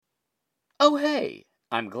Oh hey,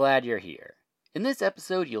 I'm glad you're here. In this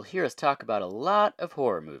episode, you'll hear us talk about a lot of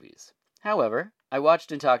horror movies. However, I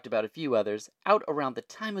watched and talked about a few others. Out around the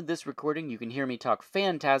time of this recording, you can hear me talk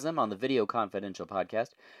Phantasm on the Video Confidential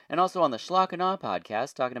podcast, and also on the Schlock and Awe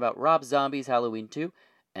podcast, talking about Rob Zombie's Halloween 2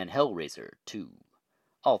 and Hellraiser 2.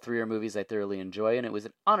 All three are movies I thoroughly enjoy, and it was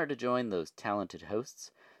an honor to join those talented hosts.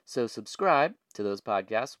 So subscribe to those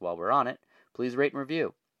podcasts while we're on it. Please rate and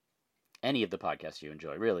review. Any of the podcasts you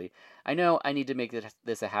enjoy, really. I know I need to make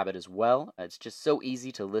this a habit as well. It's just so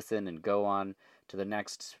easy to listen and go on to the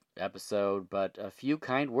next episode, but a few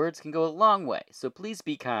kind words can go a long way. So please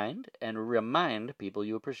be kind and remind people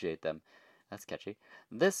you appreciate them. That's catchy.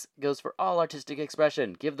 This goes for all artistic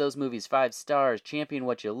expression. Give those movies 5 stars, champion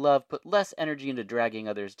what you love, put less energy into dragging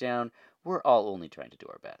others down. We're all only trying to do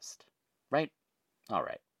our best. Right?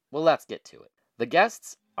 Alright, well let's get to it. The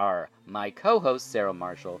guests are my co-host Sarah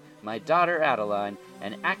Marshall, my daughter Adeline,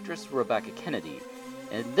 and actress Rebekah Kennedy.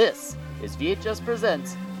 And this is VHS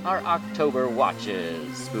Presents our October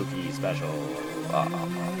Watches Spooky Special.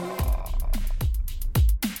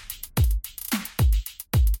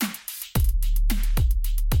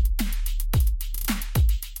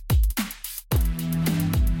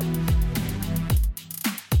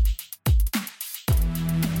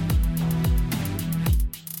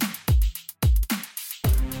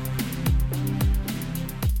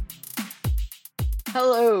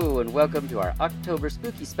 Hello, and welcome to our October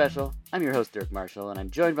Spooky Special. I'm your host, Dirk Marshall, and I'm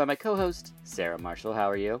joined by my co-host, Sarah Marshall. How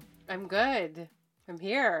are you? I'm good. I'm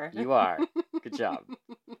here. You are. Good job.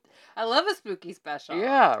 I love a spooky special.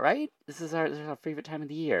 Yeah, right? This is our favorite time of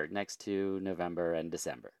the year, next to November and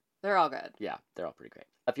December. They're all good. Yeah, they're all pretty great.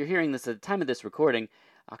 If you're hearing this at the time of this recording,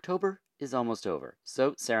 October is almost over.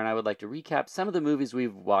 So, Sarah and I would like to recap some of the movies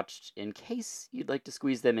we've watched in case you'd like to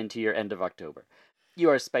squeeze them into your end of October. You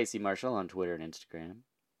are Spicy Marshall on Twitter and Instagram,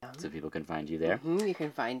 so people can find you there. Mm-hmm, you can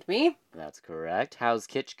find me. That's correct. How's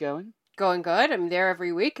Kitsch going? Going good. I'm there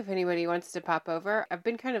every week if anybody wants to pop over. I've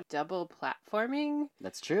been kind of double platforming.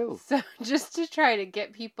 That's true. So just to try to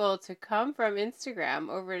get people to come from Instagram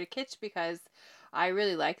over to Kitsch because I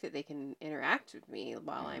really like that they can interact with me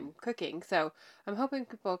while I'm cooking. So I'm hoping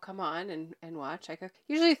people come on and watch. I cook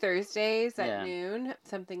usually Thursdays at noon,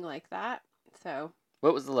 something like that. So.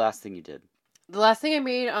 What was the last thing you did? The last thing I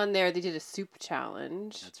made on there, they did a soup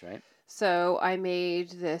challenge. That's right. So I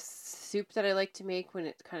made this soup that I like to make when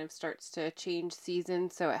it kind of starts to change season.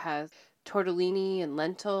 So it has tortellini and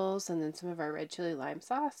lentils and then some of our red chili lime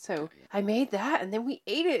sauce. So I made that and then we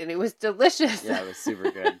ate it and it was delicious. Yeah, it was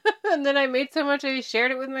super good. And then I made so much I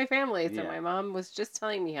shared it with my family. So my mom was just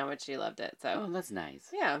telling me how much she loved it. So that's nice.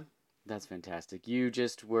 Yeah. That's fantastic. You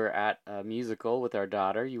just were at a musical with our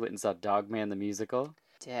daughter. You went and saw Dogman the musical.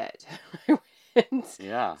 Did.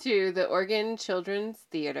 Yeah. To the Oregon Children's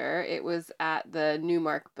Theater. It was at the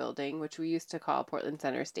Newmark building, which we used to call Portland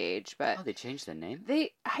Center Stage. But they changed the name?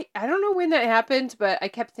 I don't know when that happened, but I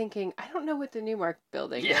kept thinking, I don't know what the Newmark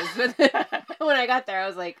building is. But then, when I got there, I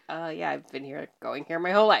was like, yeah, I've been going here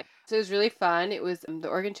my whole life. So it was really fun. It was the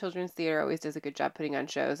Oregon Children's Theater always does a good job putting on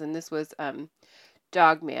shows. And this was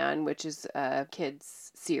Dogman, which is a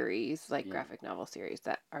kids series, graphic novel series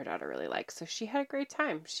that our daughter really likes. So she had a great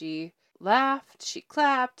time. She laughed, she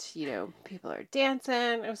clapped, people are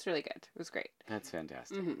dancing. It was really good. It was great. That's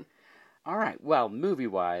fantastic. Mm-hmm. All right. Well,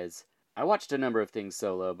 movie-wise, I watched a number of things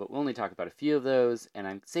solo, but we'll only talk about a few of those, and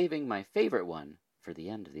I'm saving my favorite one for the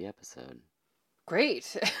end of the episode.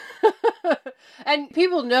 Great. And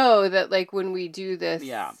people know that, when we do this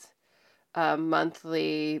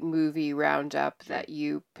monthly movie roundup, that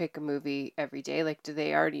you pick a movie every day. Do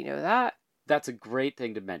they already know that? That's a great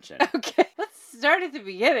thing to mention. Okay. Let's start at the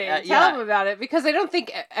beginning and tell them about it, because I don't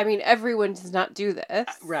think, everyone does not do this.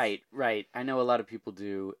 Right. I know a lot of people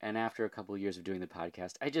do, and after a couple of years of doing the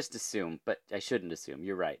podcast, I just assume, but I shouldn't assume.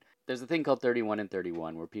 You're right. There's a thing called 31 and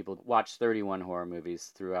 31, where people watch 31 horror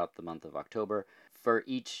movies throughout the month of October. For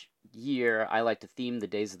each year, I like to theme the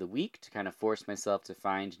days of the week to kind of force myself to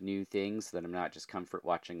find new things so that I'm not just comfort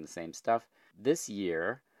watching the same stuff. This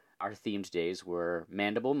year, our themed days were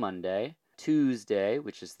Mandible Monday, Tuesday,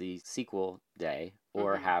 which is the sequel day,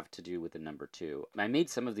 or have to do with the number 2. I made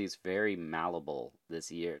some of these very malleable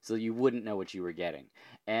this year, so you wouldn't know what you were getting.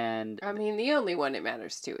 And the only one it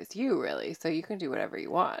matters to is you, really, so you can do whatever you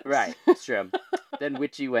want. Right, it's true. Then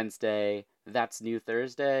Witchy Wednesday, That's New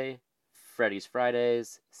Thursday, Freddy's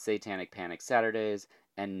Fridays, Satanic Panic Saturdays,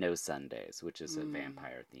 and No Sundays, which is a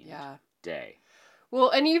vampire-themed day. Well,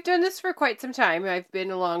 and you've done this for quite some time. I've been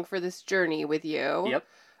along for this journey with you. Yep.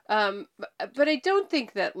 But I don't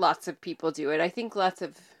think that lots of people do it. I think lots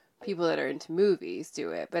of people that are into movies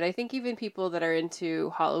do it. But I think even people that are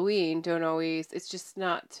into Halloween don't always, it's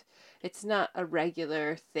not a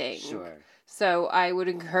regular thing. Sure. So I would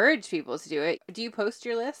encourage people to do it. Do you post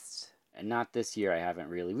your list? And not this year, I haven't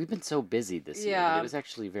really. We've been so busy this year that Yeah. it was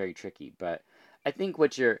actually very tricky. But I think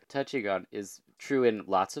what you're touching on is true in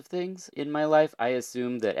lots of things in my life. I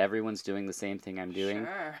assume that everyone's doing the same thing I'm doing.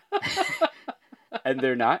 Sure. And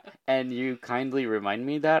they're not. And you kindly remind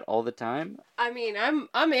me that all the time. I mean,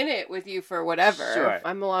 I'm in it with you for whatever. Sure.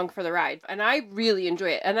 I'm along for the ride. And I really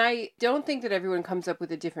enjoy it. And I don't think that everyone comes up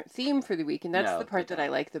with a different theme for the week. And that's No, the part they that I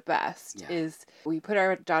don't. like the best Yeah. is we put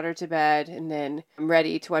our daughter to bed and then I'm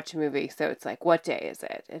ready to watch a movie. So it's like, what day is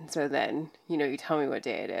it? And so then, you tell me what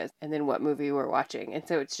day it is and then what movie we're watching. And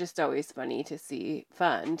so it's just always fun to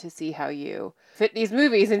see how you fit these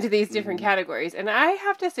movies into these different categories. And I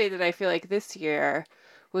have to say that I feel like this year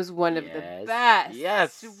was one of the best.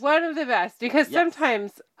 Yes. One of the best. Because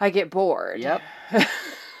sometimes I get bored. Yep.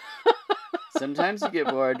 Sometimes you get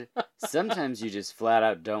bored. Sometimes you just flat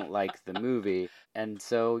out don't like the movie. And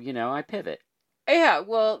so, I pivot. Yeah,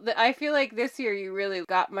 well, I feel like this year you really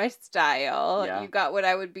got my style. Yeah. You got what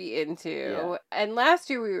I would be into. Yeah. And last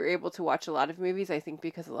year we were able to watch a lot of movies, I think,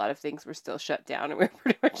 because a lot of things were still shut down and we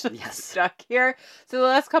were pretty much stuck here. So the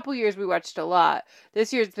last couple years we watched a lot.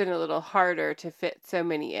 This year it's been a little harder to fit so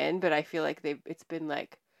many in, but I feel like it's been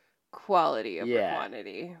like quality over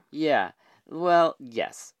quantity. Yeah. Well,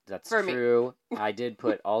 yes, that's For me. true. I did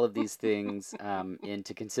put all of these things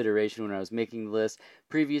into consideration when I was making the list.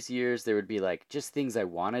 Previous years, there would be like just things I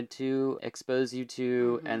wanted to expose you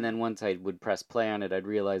to. Mm-hmm. And then once I would press play on it, I'd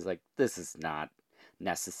realize like, this is not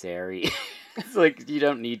necessary. It's like, you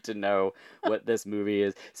don't need to know what this movie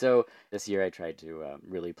is. So this year I tried to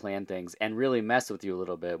really plan things and really mess with you a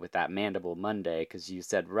little bit with that Mandible Monday. Because you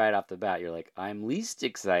said right off the bat, you're like, I'm least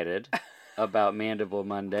excited about Mandible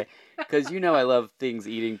Monday because I love things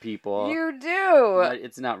eating people. You do. But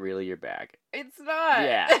it's not really your bag. It's not.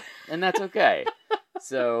 Yeah, and that's okay.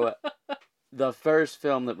 So the first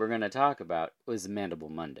film that we're going to talk about was Mandible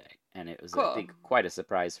Monday, and it was, I think, quite a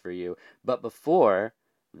surprise for you. But before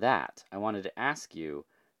that, I wanted to ask you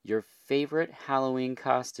your favorite Halloween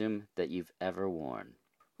costume that you've ever worn.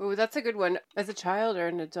 Ooh, that's a good one. As a child or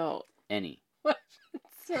an adult? Any.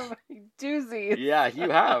 So many doozies. Yeah, you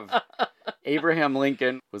have. Abraham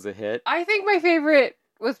Lincoln was a hit. I think my favorite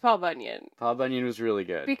was Paul Bunyan. Paul Bunyan was really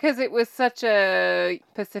good. Because it was such a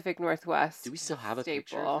Pacific Northwest Do we still have a staple.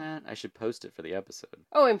 picture of that? I should post it for the episode.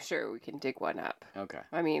 Oh, I'm sure we can dig one up. Okay.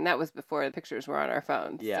 I mean, that was before the pictures were on our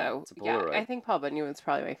phones. Yeah, so, it's a Polaroid. I think Paul Bunyan was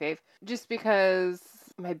probably my fave. Just because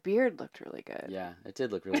my beard looked really good. Yeah, it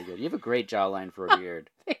did look really good. You have a great jawline for a beard.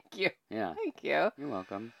 Thank you. Yeah. Thank you. You're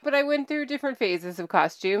welcome. But I went through different phases of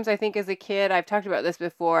costumes. I think as a kid, I've talked about this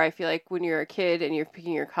before, I feel like when you're a kid and you're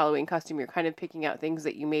picking your Halloween costume, you're kind of picking out things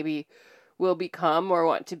that you maybe will become or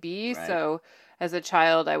want to be. Right. So as a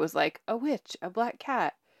child, I was like a witch, a black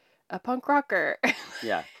cat, a punk rocker.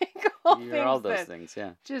 Yeah. You're all those things,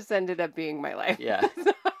 yeah. Just ended up being my life. Yeah.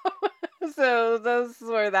 So those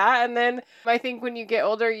were that. And then I think when you get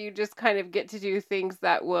older, you just kind of get to do things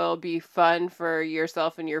that will be fun for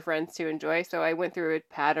yourself and your friends to enjoy. So I went through a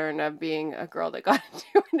pattern of being a girl that got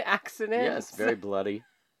into an accident. Yes, very bloody.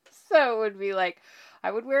 So it would be like,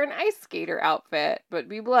 I would wear an ice skater outfit, but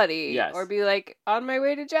be bloody. Yes. Or be like on my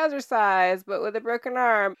way to jazzercise, but with a broken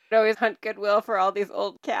arm. I'd always hunt Goodwill for all these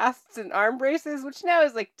old casts and arm braces, which now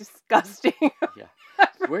is like disgusting. Yeah.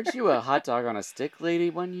 Weren't you a hot dog on a stick lady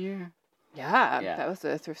one year? Yeah, that was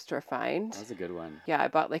a thrift store find. That was a good one. Yeah, I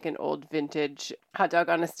bought like an old vintage hot dog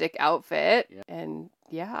on a stick outfit. Yeah. And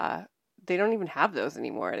yeah, they don't even have those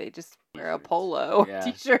anymore. They just wear a polo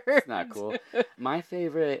t-shirt. It's not cool. My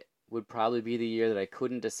favorite would probably be the year that I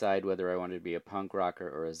couldn't decide whether I wanted to be a punk rocker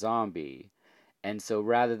or a zombie. And so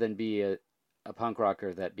rather than be a punk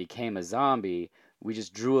rocker that became a zombie, we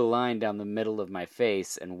just drew a line down the middle of my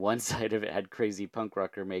face, and one side of it had crazy punk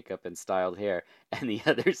rocker makeup and styled hair, and the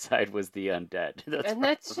other side was the undead.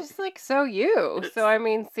 That's just like so you. So I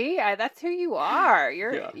mean, see, that's who you are.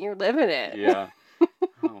 You're living it. Yeah.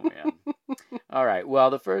 Oh man. All right.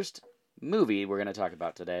 Well, the first movie we're going to talk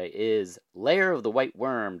about today is Lair of the White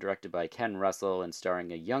Worm, directed by Ken Russell and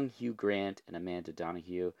starring a young Hugh Grant and Amanda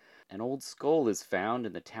Donoghue. An old skull is found,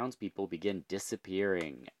 and the townspeople begin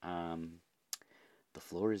disappearing. The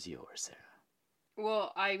floor is yours, Sarah.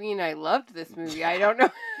 Well, I mean, I loved this movie. I don't know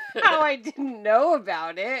how I didn't know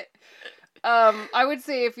about it. I would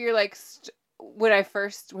say if you're like, when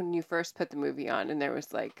you first put the movie on and there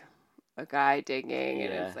was like a guy digging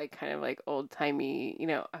and it's like kind of like old timey,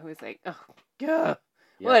 I was like, oh, yeah,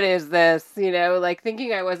 what is this? Like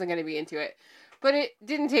thinking I wasn't going to be into it. But it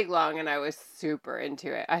didn't take long, and I was super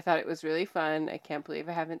into it. I thought it was really fun. I can't believe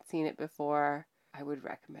I haven't seen it before. I would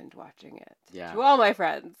recommend watching it to all my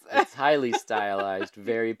friends. It's highly stylized,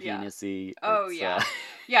 very Yeah. penisy. Oh, yeah.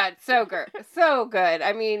 Yeah, it's so good. So good.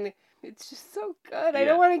 I mean, it's just so good. I Yeah.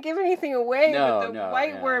 don't want to give anything away, but the No,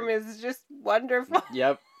 white yeah. worm is just wonderful.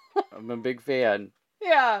 Yep. I'm a big fan.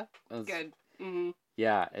 Yeah. That's- Good. Mm-hmm.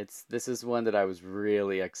 Yeah, this is one that I was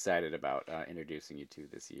really excited about introducing you to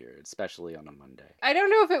this year, especially on a Monday. I don't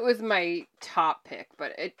know if it was my top pick,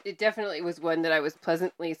 but it definitely was one that I was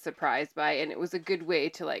pleasantly surprised by, and it was a good way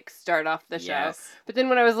to, like, start off the show. Yes. But then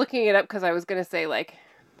when I was looking it up, because I was going to say, like,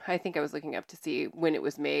 I think I was looking up to see when it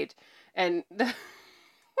was made, and when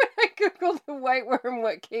I Googled the white worm,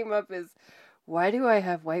 what came up is, why do I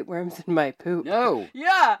have white worms in my poop? No.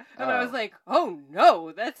 Yeah. And I was Oh. like, oh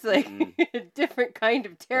no, that's like a different kind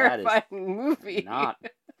of terrifying movie.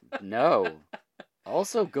 No.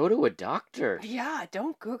 Also, go to a doctor. Yeah,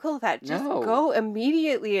 don't Google that. Just No. go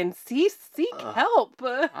immediately and seek help.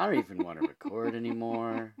 I don't even want to record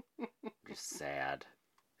anymore. Just sad.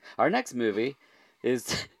 Our next movie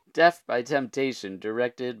is Death by Temptation,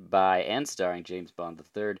 directed by and starring James Bond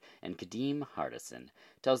III and Kadeem Hardison.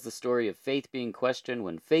 Tells the story of faith being questioned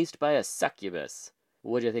when faced by a succubus.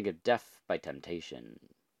 What do you think of Death by Temptation?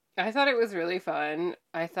 I thought it was really fun.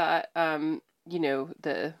 I thought,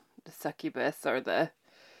 the succubus or the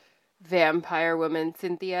vampire woman,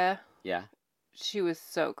 Cynthia. Yeah. She was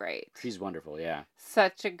so great. She's wonderful, yeah.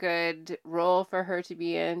 Such a good role for her to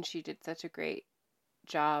be in. She did such a great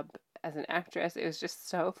job as an actress. It was just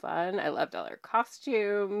so fun. I loved all her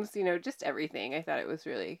costumes, just everything. I thought it was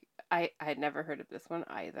really... I had never heard of this one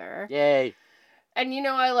either. Yay! And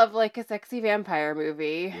I love, like, a sexy vampire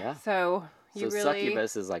movie. Yeah. So really...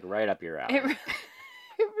 Succubus is, like, right up your alley. It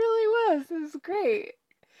really was. It was great.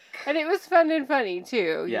 And it was fun and funny,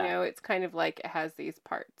 too. Yeah. It's kind of like it has these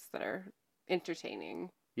parts that are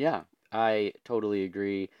entertaining. Yeah, I totally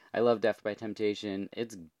agree. I love Death by Temptation.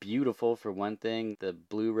 It's beautiful, for one thing. The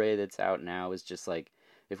Blu-ray that's out now is just like...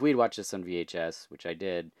 If we'd watched this on VHS, which I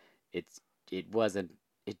did, it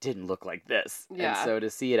didn't look like this. Yeah. And so to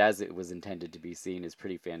see it as it was intended to be seen is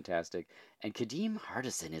pretty fantastic. And Kadeem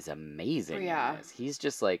Hardison is amazing in this. He's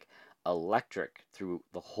just like electric through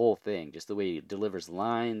the whole thing. Just the way he delivers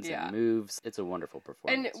lines and moves. It's a wonderful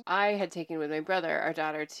performance. And I had taken with my brother, our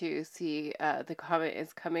daughter, to see The Comet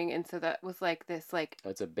is Coming. And so that was like this, like... Oh,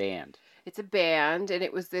 it's a band. It's a band, and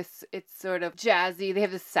it's sort of jazzy. They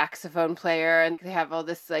have this saxophone player, and they have all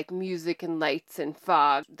this, like, music and lights and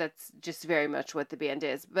fog. That's just very much what the band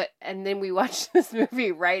is. And then we watched this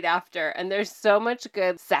movie right after, and there's so much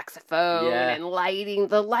good saxophone and lighting.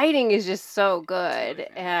 The lighting is just so good,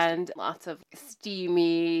 really and lots of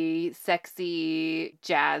steamy, sexy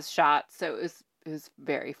jazz shots. So it was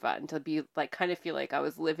very fun to be, like, kind of feel like I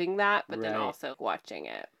was living that, but then also watching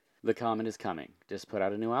it. The Comet is Coming. Just put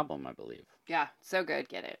out a new album, I believe. Yeah, so good.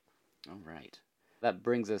 Get it. All right. That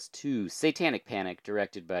brings us to Satanic Panic,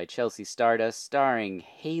 directed by Chelsea Stardust, starring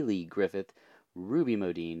Haley Griffith, Ruby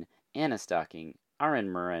Modine, Anna Stocking, Aaron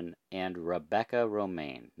Murren, and Rebekah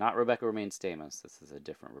Romaine. Not Rebekah Romaine Stamos. This is a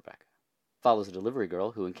different Rebekah. Follows a delivery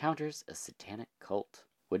girl who encounters a satanic cult.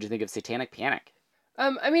 What'd you think of Satanic Panic?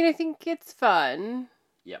 I think it's fun.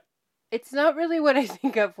 Yep. It's not really what I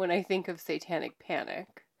think of when I think of Satanic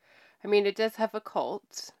Panic. I mean, it does have a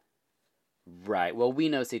cult. Right. Well, we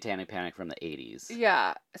know Satanic Panic from the 80s.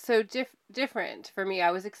 Yeah. So different for me. I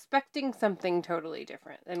was expecting something totally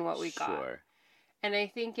different than what we got. Sure. And I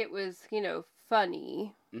think it was,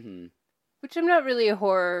 funny. Mm-hmm. Which I'm not really a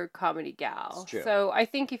horror comedy gal. It's true. So I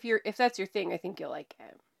think if that's your thing, I think you'll like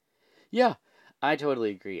it. Yeah. I totally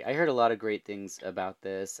agree. I heard a lot of great things about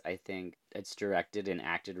this. I think it's directed and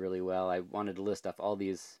acted really well. I wanted to list off all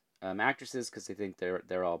these actresses because I think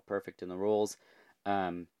they're all perfect in the roles.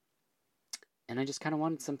 And I just kind of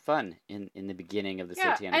wanted some fun in the beginning of the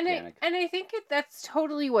Satanic Panic. And I think that's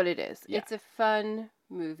totally what it is. Yeah. It's a fun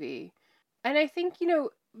movie. And I think,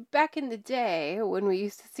 back in the day when we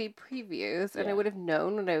used to see previews and I would have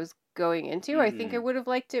known what I was going into, I think I would have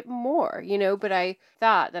liked it more, but I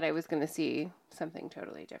thought that I was going to see something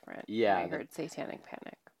totally different when I heard Satanic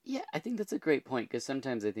Panic. Yeah, I think that's a great point, because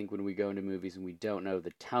sometimes I think when we go into movies and we don't know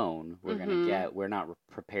the tone we're going to get, we're not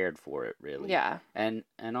prepared for it, really. Yeah. And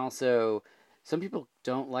also, some people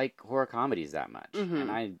don't like horror comedies that much, and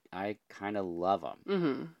I kind of love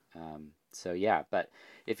them. So yeah, but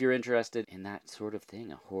if you're interested in that sort of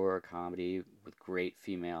thing, a horror comedy with great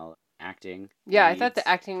female acting. Yeah, I thought the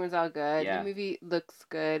acting was all good. Yeah. The movie looks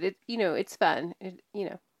good. It, it's fun.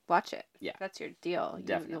 Watch it. Yeah. That's your deal.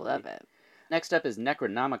 Definitely. You'll love it. Next up is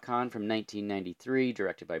Necronomicon from 1993,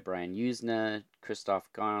 directed by Brian Yuzna, Christoph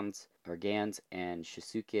Gans, and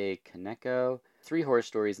Shisuke Kaneko. 3 horror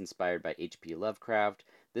stories inspired by H.P. Lovecraft.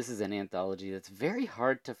 This is an anthology that's very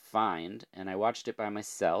hard to find, and I watched it by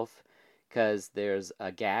myself because there's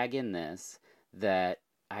a gag in this that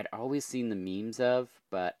I'd always seen the memes of,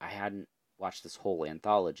 but I hadn't watched this whole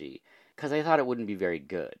anthology because I thought it wouldn't be very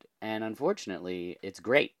good. And unfortunately, it's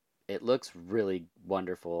great. It looks really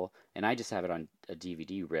wonderful, and I just have it on a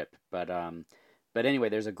DVD rip. But anyway,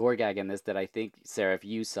 there's a gore gag in this that I think, Sarah, if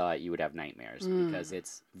you saw it, you would have nightmares because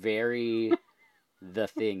it's very The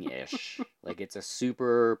Thing-ish. Like, it's a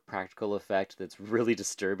super practical effect that's really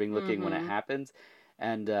disturbing looking when it happens.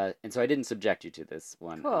 And so I didn't subject you to this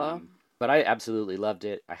one. Cool. But I absolutely loved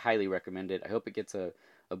it. I highly recommend it. I hope it gets a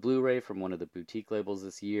Blu-ray from one of the boutique labels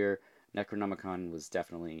this year. Necronomicon was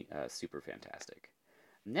definitely super fantastic.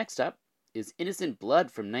 Next up is Innocent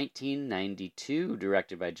Blood from 1992,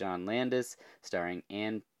 directed by John Landis, starring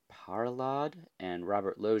Anne Parlad and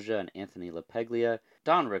Robert Loggia and Anthony LaPaglia,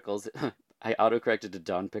 Don Rickles, I autocorrected to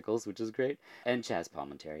Don Pickles, which is great, and Chaz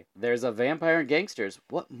Palminteri. There's a vampire and gangsters.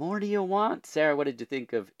 What more do you want? Sarah, what did you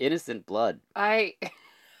think of Innocent Blood? I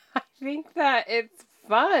think that it's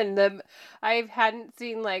fun. I hadn't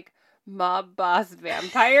seen, like, mob boss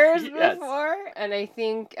vampires Yes. before, and I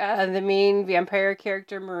think the main vampire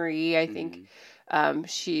character, Marie, I think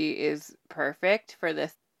she is perfect for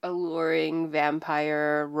this alluring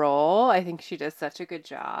vampire role. I think she does such a good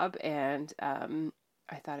job, and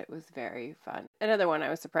I thought it was very fun. Another one I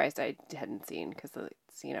was surprised I hadn't seen because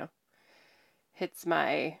it's, hits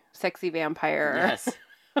my sexy vampire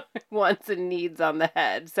wants and needs on the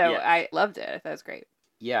head. So yes. I loved it. I thought it was great.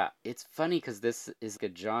 Yeah, it's funny because this is a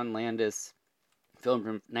John Landis film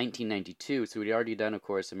from 1992, so we'd already done, of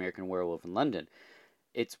course, American Werewolf in London.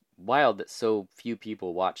 It's wild that so few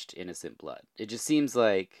people watched Innocent Blood. It just seems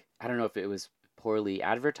like, I don't know if it was poorly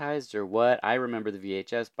advertised or what. I remember the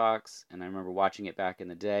VHS box, and I remember watching it back in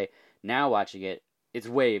the day. Now watching it, it's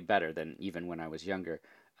way better than even when I was younger.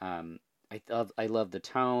 I love the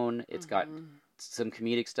tone. It's got some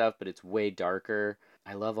comedic stuff, but it's way darker.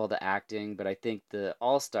 I love all the acting, but I think the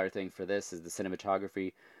all-star thing for this is the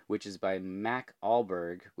cinematography, which is by Mac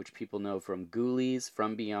Ahlberg, which people know from Ghoulies,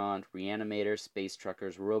 From Beyond, Reanimator, Space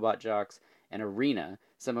Truckers, Robot Jocks, and Arena,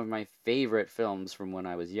 some of my favorite films from when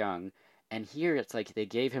I was young. And here it's like they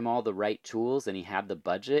gave him all the right tools and he had the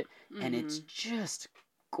budget, and it's just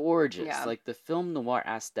gorgeous. Yeah. Like the film noir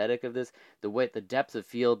aesthetic of this, the depth of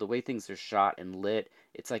field, the way things are shot and lit,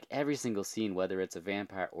 it's like every single scene, whether it's a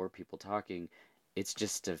vampire or people talking, it's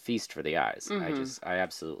just a feast for the eyes. I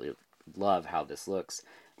absolutely love how this looks.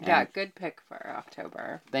 Yeah, good pick for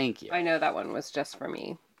October. Thank you. I know that one was just for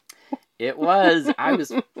me. It was. I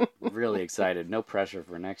was really excited. No pressure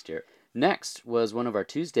for next year. Next was one of our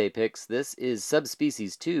Tuesday picks. This is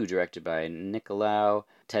Subspecies 2, directed by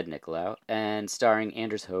Ted Nicolau, and starring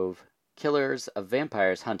Anders Hove. Killers of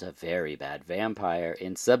vampires hunt a very bad vampire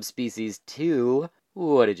in Subspecies 2.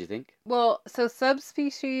 What did you think? Well, so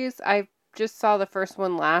Subspecies, I just saw the first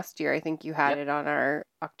one last year. I think you had it on our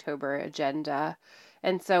October agenda.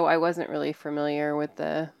 And so I wasn't really familiar with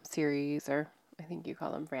the series, or I think you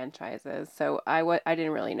call them franchises. So I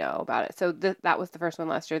didn't really know about it. So that was the first one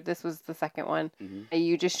last year. This was the second one. And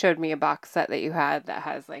you just showed me a box set that you had that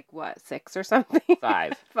has 6 or something?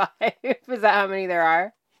 5. 5. Is that how many there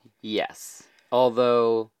are? Yes.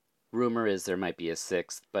 Although rumor is there might be a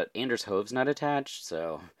 6th, but Anders Hove's not attached,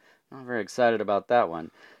 so I'm not very excited about that one.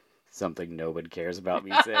 Something no one cares about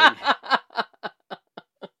me saying.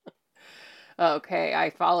 Okay,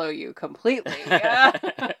 I follow you completely.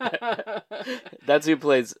 That's who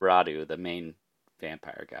plays Radu, the main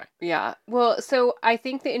vampire guy. Yeah. Well, so I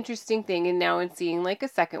think the interesting thing, and now in seeing a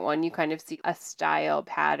second one, you kind of see a style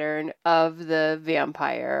pattern of the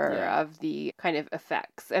vampire, of the kind of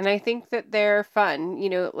effects. And I think that they're fun.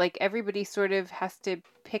 Everybody sort of has to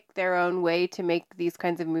pick their own way to make these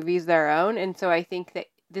kinds of movies their own. And so I think that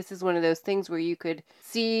this is one of those things where you could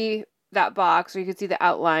see that box, or you could see the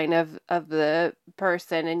outline of the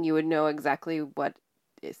person, and you would know exactly what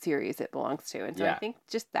series it belongs to. And so I think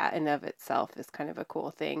just that in of itself is kind of a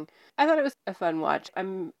cool thing. I thought it was a fun watch.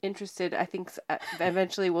 I'm interested. I think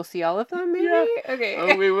eventually we'll see all of them, maybe? Yeah. Okay.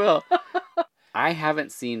 Oh, we will. I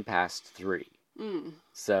haven't seen past 3.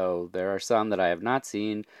 So there are some that I have not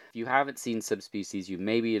seen. If you haven't seen Subspecies, you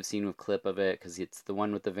maybe have seen a clip of it, because it's the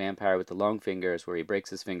one with the vampire with the long fingers where he breaks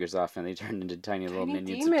his fingers off and they turn into tiny little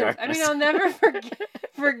minions of darkness. I mean, I'll never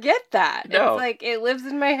forget that. No. It's like it lives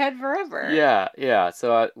in my head forever. Yeah.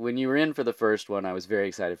 So when you were in for the first one, I was very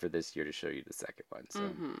excited for this year to show you the second one. So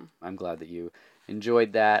I'm glad that you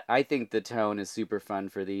enjoyed that. I think the tone is super fun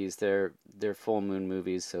for these. They're full moon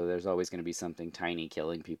movies, so there's always going to be something tiny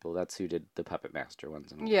killing people. That's who did the Puppet Master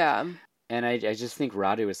ones. Yeah. And I just think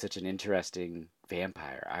Radu is such an interesting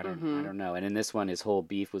vampire. I don't know. And in this one, his whole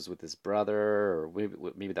beef was with his brother, or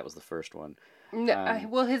maybe that was the first one. No,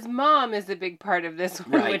 well, his mom is a big part of this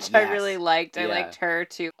one, right, which yes. I really liked. I liked her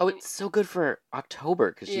too. Oh, it's so good for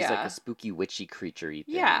October because she's like a spooky witchy creature-y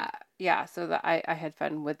thing. Yeah. So that I had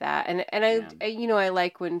fun with that, and I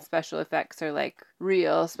like when special effects are like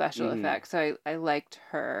real special effects. So I liked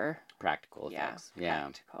her practical effects. Yeah,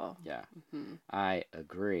 practical. Yeah, I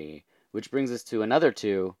agree. Which brings us to another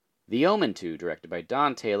two, The Omen 2, directed by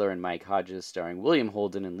Don Taylor and Mike Hodges, starring William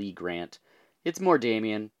Holden and Lee Grant. It's more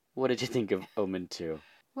Damien. What did you think of Omen 2?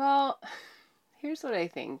 Well, here's what I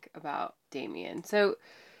think about Damien. So,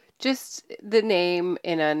 just the name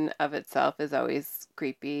in and of itself is always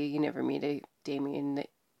creepy. You never meet a Damien that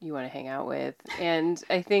you want to hang out with. And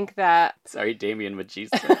I think that... Sorry, Damien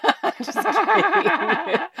Magista. Just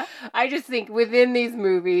kidding. I just think within these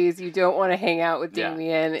movies, you don't want to hang out with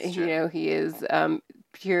Damien. You know, he is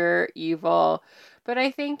pure evil. But I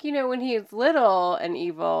think, when he is little and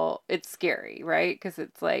evil, it's scary, right? Because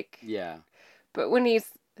it's like... Yeah. But when he's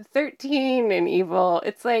 13 and evil,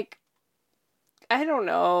 it's like, I don't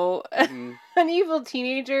know. An evil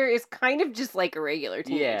teenager is kind of just like a regular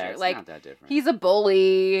teenager. Yeah, it's not that different. He's a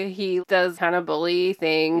bully. He does kind of bully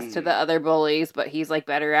things to the other bullies, but he's like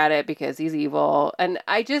better at it because he's evil. And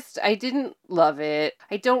I didn't love it.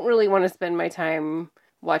 I don't really want to spend my time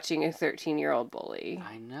watching a 13-year-old bully.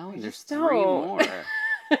 I know. There's 3 more.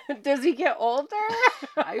 Does he get older?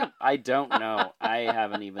 I don't know. I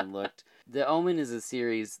haven't even looked. The Omen is a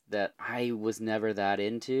series that I was never that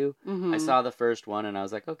into. I saw the first one and I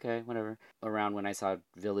was like, okay, whatever. Around when I saw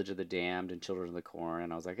Village of the Damned and Children of the Corn,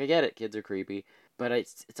 and I was like, I get it, kids are creepy. But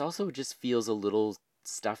it's also just feels a little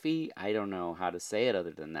stuffy. I don't know how to say it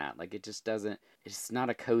other than that. Like, it just doesn't, it's not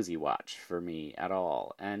a cozy watch for me at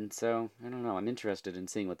all. And so, I don't know, I'm interested in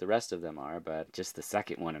seeing what the rest of them are, but just the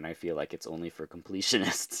second one, and I feel like it's only for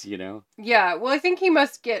completionists, Yeah, well, I think he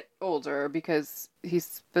must get older because he's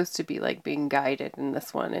supposed to be, like, being guided in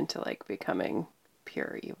this one into, like, becoming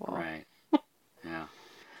pure evil. Right. Yeah.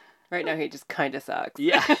 Right now, he just kind of sucks.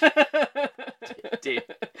 Yeah.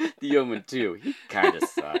 The Omen 2, he kind of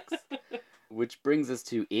sucks. Which brings us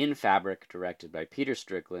to In Fabric, directed by Peter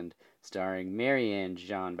Strickland, starring Marianne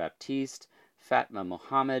Jean-Baptiste, Fatma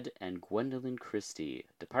Mohammed, and Gwendolyn Christie.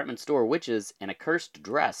 Department store witches and a cursed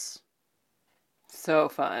dress. So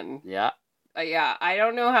fun. Yeah. Yeah, I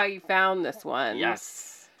don't know how you found this one.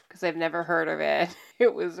 Yes. Because I've never heard of it.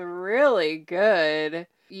 It was really good.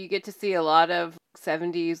 You get to see a lot of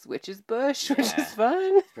 70s witches bush, which is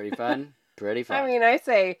fun. Pretty fun. Pretty fun. I mean, I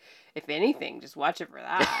say, if anything, just watch it for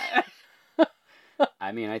that.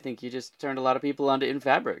 I mean, I think you just turned a lot of people onto In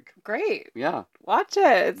Fabric. Great. Yeah. Watch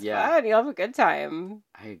it. It's fun. You'll have a good time.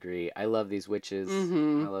 I agree. I love these witches.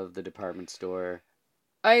 I love the department store.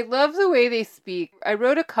 I love the way they speak. I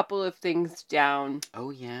wrote a couple of things down.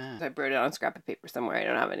 Oh, yeah. I wrote it on a scrap of paper somewhere. I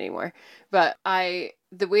don't have it anymore. But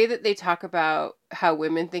the way that they talk about how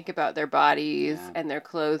women think about their bodies and their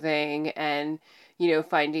clothing and,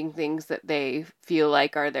 finding things that they feel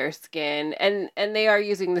like are their skin. And they are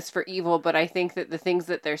using this for evil, but I think that the things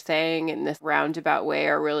that they're saying in this roundabout way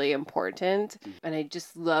are really important. And I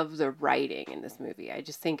just love the writing in this movie. I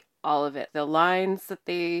just think all of it. The lines that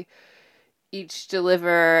they each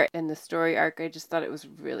deliver and the story arc, I just thought it was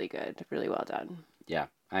really good. Really well done. Yeah,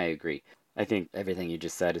 I agree. I think everything you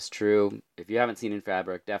just said is true. If you haven't seen In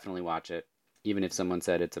Fabric, definitely watch it. Even if someone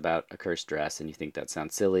said it's about a cursed dress and you think that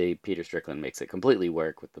sounds silly, Peter Strickland makes it completely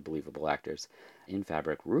work with the believable actors. In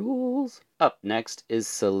Fabric rules. Up next is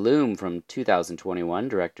Saloom from 2021,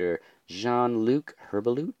 director Jean-Luc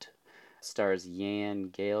Herbaloot. Stars Yan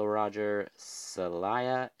Gale-Roger,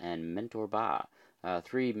 Salaya, and Mentor Ba.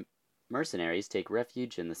 3 mercenaries take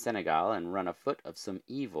refuge in the Senegal and run afoot of some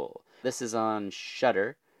evil. This is on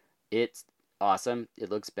Shudder. It's awesome.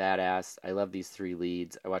 It looks badass. I love these 3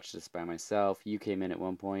 leads. I watched this by myself. You came in at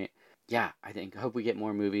one point. Yeah, I hope we get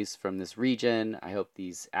more movies from this region. I hope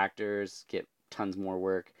these actors get tons more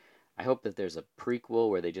work. I hope that there's a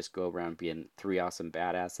prequel where they just go around being 3 awesome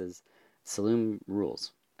badasses. Saloom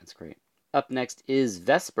rules. That's great. Up next is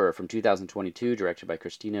Vesper from 2022, directed by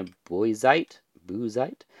Christina Boyzeit.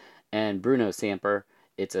 Buzite, and Bruno Samper.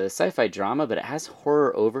 It's a sci-fi drama, but it has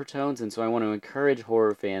horror overtones, and so I want to encourage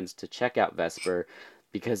horror fans to check out Vesper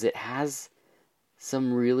because it has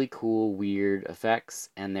some really cool, weird effects,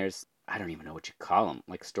 and there's, I don't even know what you call them,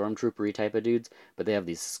 like stormtrooper-y type of dudes, but they have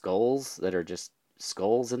these skulls that are just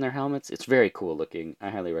skulls in their helmets. It's very cool looking.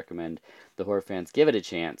 I highly recommend the horror fans give it a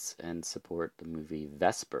chance and support the movie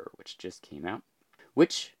Vesper, which just came out.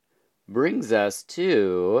 Which brings us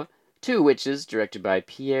to Two Witches, directed by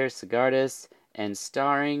Pierre Sagardis and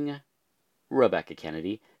starring Rebekah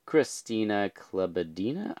Kennedy, Christina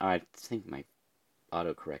Klebadina, I think my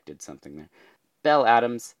auto-corrected something there, Belle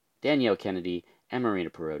Adams, Danielle Kennedy, and Marina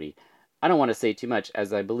Perotti. I don't want to say too much,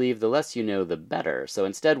 as I believe the less you know, the better. So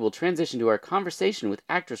instead, we'll transition to our conversation with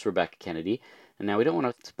actress Rebekah Kennedy. And now we don't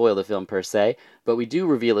want to spoil the film per se, but we do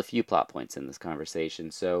reveal a few plot points in this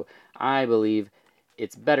conversation. So I believe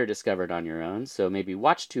it's better discovered on your own. So maybe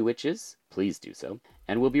watch Two Witches, please do so.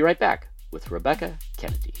 And we'll be right back with Rebekah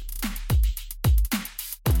Kennedy.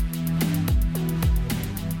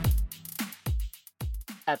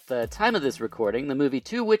 At the time of this recording, the movie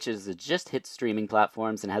Two Witches has just hit streaming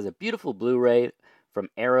platforms and has a beautiful Blu-ray from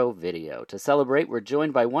Arrow Video. To celebrate, we're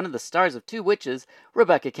joined by one of the stars of Two Witches,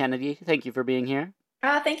 Rebekah Kennedy. Thank you for being here.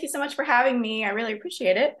 Thank you so much for having me. I really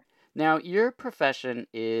appreciate it. Now, your profession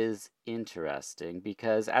is interesting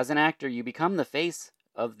because as an actor, you become the face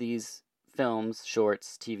of these films,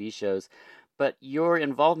 shorts, TV shows, but your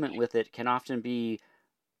involvement with it can often be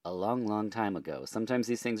a long, long time ago. Sometimes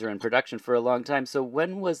these things are in production for a long time. So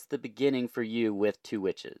when was the beginning for you with Two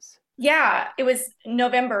Witches? Yeah, it was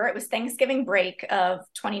November. It was Thanksgiving break of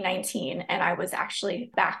 2019. And I was actually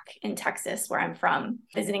back in Texas, where I'm from,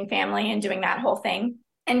 visiting family and doing that whole thing.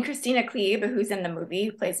 And Christina Klebe, who's in the movie,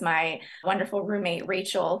 who plays my wonderful roommate,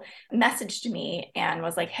 Rachel, messaged me and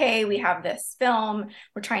was like, hey, we have this film.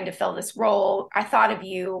 We're trying to fill this role. I thought of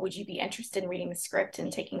you. Would you be interested in reading the script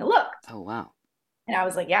and taking a look? Oh, wow. And I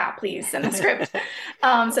was like, yeah, please send the script.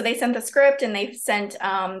 So they sent the script and they sent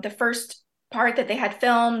the first part that they had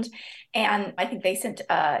filmed. And I think they sent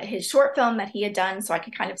his short film that he had done so I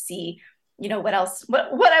could kind of see, what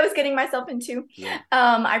I was getting myself into. Yeah.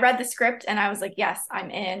 I read the script and I was like, yes, I'm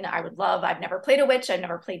in. I've never played a witch. I've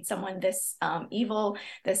never played someone this evil,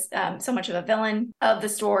 this so much of a villain of the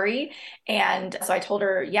story. And so I told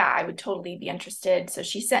her, yeah, I would totally be interested. So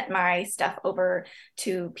she sent my stuff over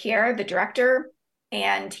to Pierre, the director,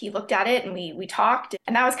 and he looked at it and we talked,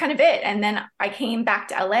 and that was kind of it. And then I came back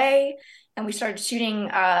to LA and we started shooting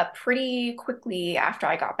pretty quickly after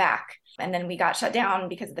I got back. And then we got shut down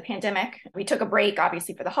because of the pandemic. We took a break,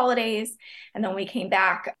 obviously, for the holidays. And then we came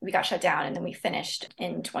back, we got shut down, and then we finished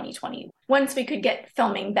in 2020 once we could get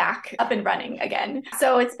filming back up and running again.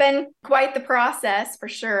 So it's been quite the process for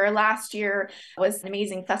sure. Last year was an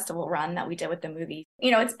amazing festival run that we did with the movie.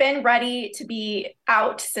 It's been ready to be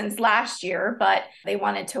out since last year, but they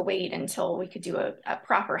wanted to wait until we could do a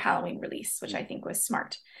proper Halloween release, which I think was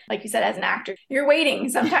smart. Like you said, as an actor, you're waiting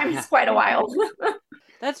sometimes quite a while.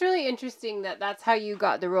 That's really interesting that that's how you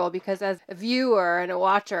got the role, because as a viewer and a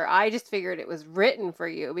watcher, I just figured it was written for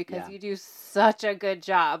you because you do such a good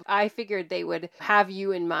job. I figured they would have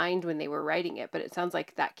you in mind when they were writing it, but it sounds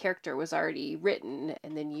like that character was already written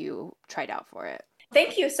and then you tried out for it.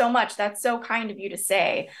 Thank you so much. That's so kind of you to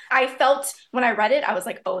say. I felt when I read it, I was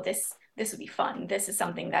like, oh, this would be fun. This is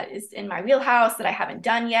something that is in my wheelhouse that I haven't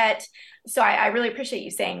done yet. So I really appreciate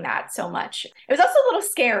you saying that so much. It was also a little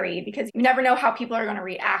scary because you never know how people are going to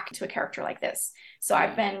react to a character like this. So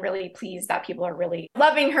I've been really pleased that people are really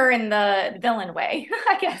loving her in the villain way,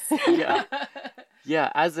 I guess. Yeah.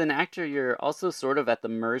 Yeah, as an actor, you're also sort of at the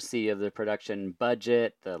mercy of the production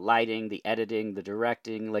budget, the lighting, the editing, the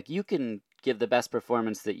directing. Like, you can give the best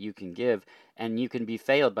performance that you can give, and you can be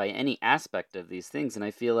failed by any aspect of these things. And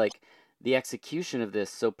I feel like the execution of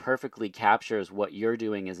this so perfectly captures what you're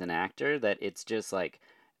doing as an actor that it's just like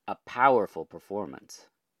a powerful performance.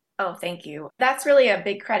 Oh, thank you. That's really a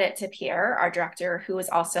big credit to Pierre, our director, who is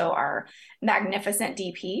also our magnificent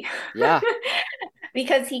DP. Yeah.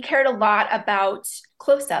 Because he cared a lot about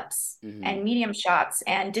close-ups and medium shots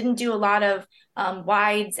and didn't do a lot of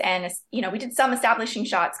wides. And, we did some establishing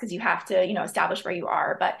shots because you have to, establish where you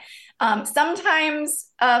are. But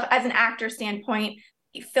sometimes as an actor standpoint,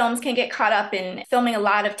 films can get caught up in filming a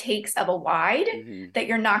lot of takes of a wide Mm-hmm. that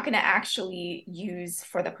you're not going to actually use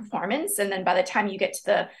for the performance. And then by the time you get to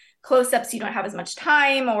the close-ups, you don't have as much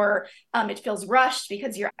time, or it feels rushed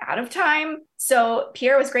because you're out of time. So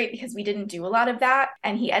Pierre was great because we didn't do a lot of that,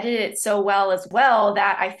 and he edited it so well as well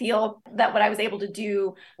that I feel that what I was able to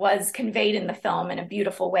do was conveyed in the film in a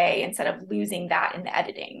beautiful way instead of losing that in the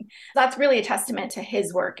editing. So that's really a testament to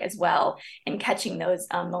his work as well in catching those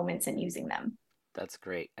moments and using them. That's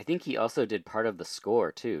great. I think he also did part of the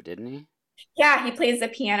score too, didn't he? Yeah, he plays the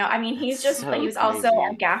piano. I mean, That's he so was also our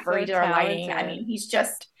crazy. gaffer. So He did our lighting. I talented. mean,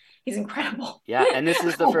 he's incredible. Yeah, and this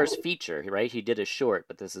is the first feature, right? He did a short,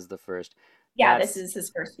 but this is the first. Yeah, this That's is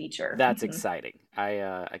his first feature. that's exciting.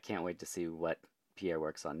 I can't wait to see what Pierre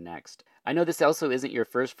works on next. I know this also isn't your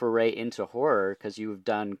first foray into horror because you've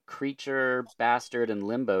done Creature, Bastard, and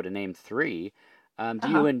Limbo to name three. Do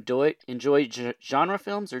you Uh-huh. enjoy genre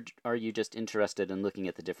films, or are you just interested in looking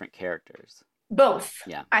at the different characters? Both.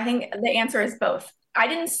 Yeah. I think the answer is both. I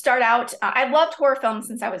didn't start out, I loved horror films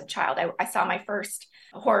since I was a child. I saw my first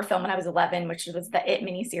horror film when I was 11, which was the It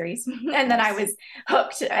miniseries. And then I Nice. was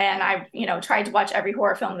hooked, and I, tried to watch every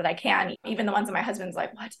horror film that I can, even the ones that my husband's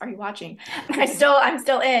like, what are you watching? I'm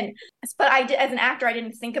still in. But I did, as an actor, I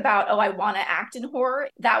didn't think about, oh, I want to act in horror.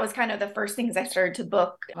 That was kind of the first things I started to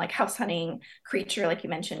book, like House Hunting, Creature, like you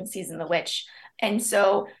mentioned, Season the Witch. And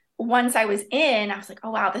so once I was in, I was like,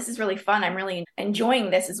 oh, wow, this is really fun. I'm really enjoying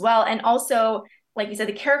this as well. And also, like you said,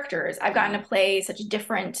 the characters, I've gotten to play such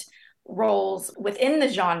different roles within the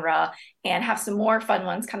genre and have some more fun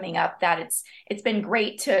ones coming up, that it's been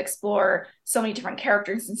great to explore so many different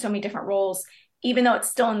characters and so many different roles. Even though it's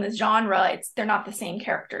still in the genre, they're not the same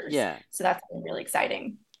characters. Yeah. So that's been really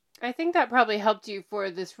exciting. I think that probably helped you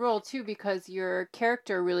for this role too, because your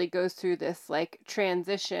character really goes through this like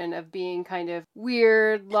transition of being kind of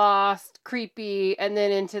weird, lost, creepy, and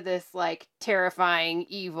then into this like terrifying,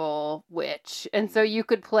 evil witch. And so you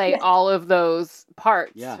could play Yeah. all of those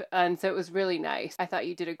parts. Yeah. And so it was really nice. I thought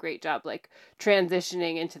you did a great job like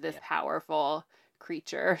transitioning into this powerful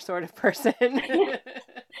creature sort of person.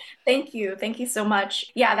 Thank you. Thank you so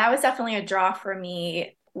much. Yeah, that was definitely a draw for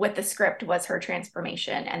me with the script, was her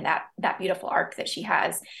transformation and that beautiful arc that she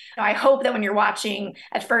has. I hope that when you're watching,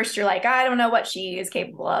 at first you're like, I don't know what she is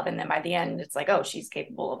capable of, and then by the end it's like, oh, she's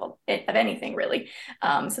capable of anything, really.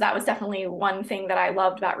 So that was definitely one thing that I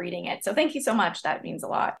loved about reading it. So thank you so much. That means a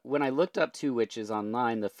lot. When I looked up Two Witches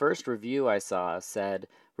online, the first review I saw said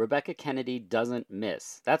Rebekah Kennedy doesn't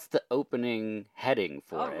miss. That's the opening heading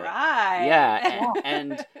for All it. right. Yeah,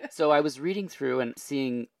 and so I was reading through and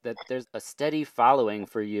seeing that there's a steady following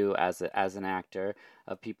for you as an actor,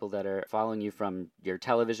 of people that are following you from your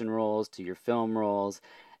television roles to your film roles,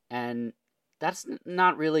 and that's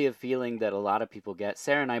not really a feeling that a lot of people get.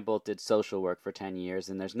 Sarah and I both did social work for 10 years,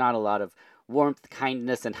 and there's not a lot of warmth,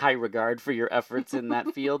 kindness, and high regard for your efforts in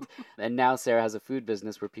that field. And now Sarah has a food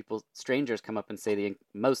business where strangers come up and say the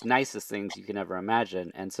most nicest things you can ever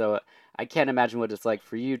imagine. And so I can't imagine what it's like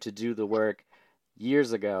for you to do the work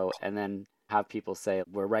years ago and then have people say,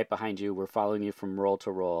 we're right behind you, we're following you from role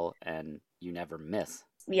to role, and you never miss.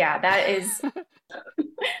 Yeah, that is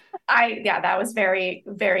that was very,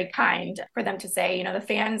 very kind for them to say. The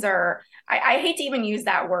fans are, I hate to even use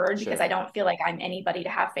that word because Sure. I don't feel like I'm anybody to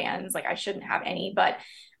have fans. Like, I shouldn't have any, but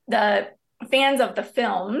the fans of the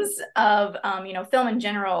films, of film in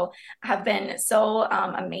general, have been so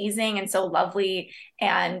amazing and so lovely.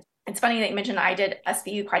 And it's funny that you mentioned I did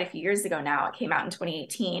SVU quite a few years ago now. It came out in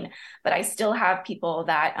 2018, but I still have people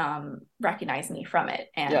that recognize me from it.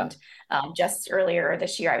 And just earlier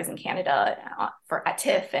this year, I was in Canada at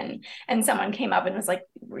TIFF, and someone came up and was like,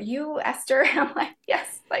 "Were you Esther?" And I'm like,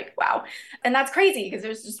 "Yes." Like, wow. And that's crazy because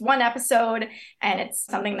there's just one episode, and it's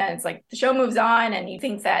something that it's like the show moves on and you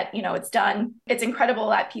think that, it's done. It's incredible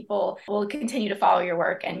that people will continue to follow your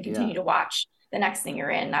work and continue to watch the next thing you're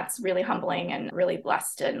in. That's really humbling and really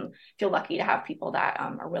blessed, and feel lucky to have people that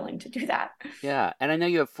are willing to do that. Yeah, and I know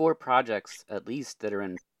you have 4 projects at least that are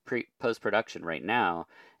in post-production right now,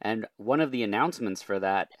 and one of the announcements for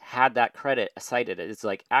that had that credit cited. It's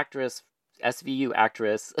like actress, SVU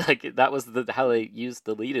actress, like that was how they used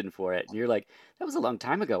the lead-in for it. And you're like, that was a long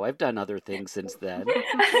time ago. I've done other things since then.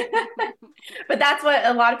 But that's what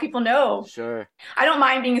a lot of people know. Sure. I don't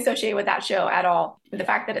mind being associated with that show at all. The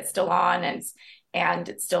fact that it's still on and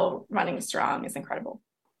it's still running strong is incredible.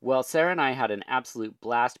 Well, Sarah and I had an absolute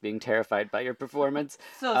blast being terrified by your performance.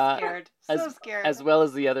 So scared. Scared. As well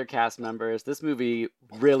as the other cast members. This movie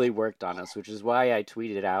really worked on us, which is why I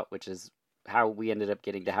tweeted it out, which is how we ended up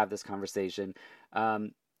getting to have this conversation.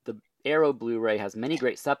 Arrow Blu-ray has many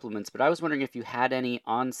great supplements, but I was wondering if you had any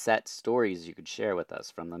on-set stories you could share with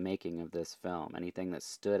us from the making of this film. Anything that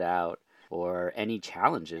stood out or any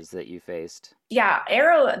challenges that you faced? Yeah,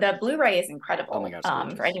 Arrow, the Blu-ray is incredible. Oh my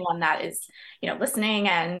gosh, for anyone that is, listening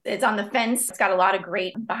and it's on the fence. It's got a lot of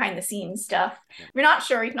great behind the scenes stuff. Yeah. If you're not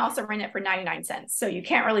sure, you can also rent it for 99 cents. So you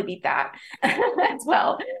can't really beat that as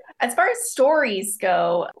well. As far as stories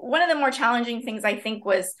go, one of the more challenging things I think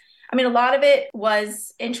was, a lot of it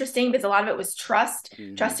was interesting because a lot of it was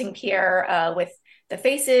trusting Pierre with the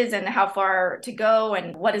faces and how far to go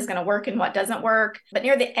and what is going to work and what doesn't work. But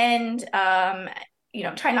near the end,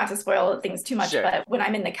 try not to spoil things too much, Sure. But when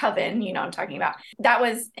I'm in the coven, I'm talking about, that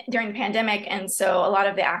was during the pandemic. And so a lot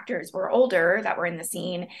of the actors were older that were in the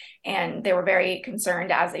scene, and they were very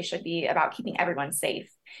concerned, as they should be, about keeping everyone safe.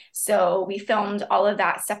 So we filmed all of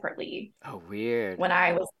that separately. Oh, weird. When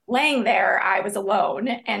I was laying there, I was alone.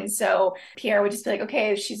 And so Pierre would just be like,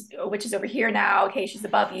 okay, a witch is over here now. Okay, she's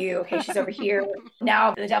above you. Okay, she's over here.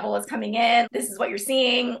 Now the devil is coming in. This is what you're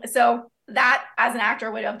seeing. So that, as an actor,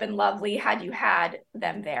 would have been lovely had you had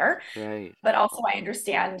them there. Right. But also I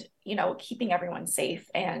understand, keeping everyone safe,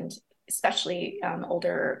 and especially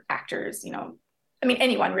older actors,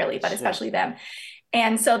 anyone really, but especially them.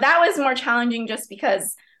 And so that was more challenging just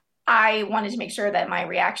because I wanted to make sure that my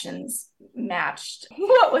reactions matched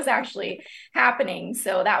what was actually happening.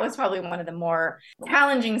 So that was probably one of the more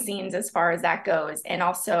challenging scenes as far as that goes. And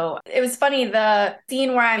also, it was funny, the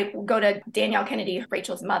scene where I go to Danielle Kennedy,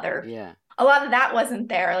 Rachel's mother. Yeah. A lot of that wasn't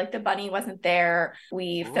there. Like the bunny wasn't there.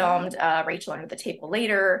 We filmed Rachel Under the Table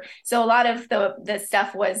Later. So a lot of the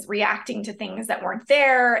stuff was reacting to things that weren't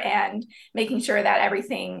there and making sure that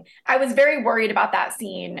everything, I was very worried about that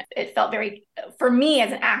scene. It felt for me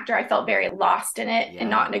as an actor, I felt very lost in it, and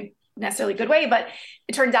not in a necessarily good way, but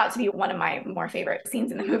it turns out to be one of my more favorite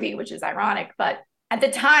scenes in the movie, which is ironic. But at the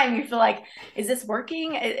time, you feel like, is this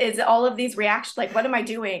working? Is all of these reactions, like, what am I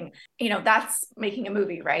doing? That's making a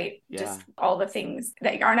movie, right? Yeah. Just all the things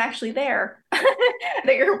that aren't actually there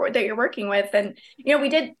that you're working with. And, we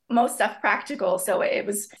did most stuff practical. So it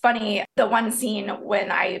was funny. The one scene when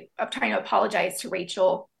I'm trying to apologize to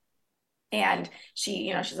Rachel, and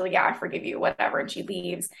she, she's like, yeah, I forgive you, whatever. And she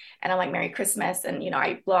leaves, and I'm like, Merry Christmas. And,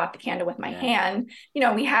 I blow out the candle with my hand.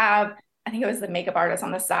 We have, I think it was the makeup artist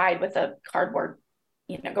on the side with a cardboard,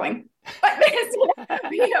 going like this,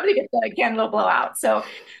 to get the candle blow out. So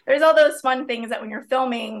there's all those fun things that when you're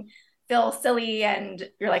filming feel silly and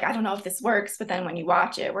you're like, I don't know if this works, but then when you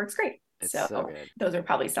watch it, it works great. It's so good. Those are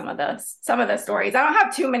probably some of the stories. I don't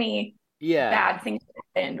have too many bad things that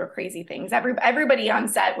happened or crazy things. Everybody on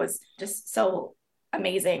set was just so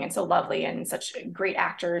amazing and so lovely, and such great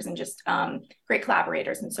actors, and just great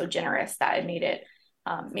collaborators, and so generous that it made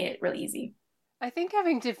it really easy. I think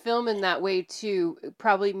having to film in that way too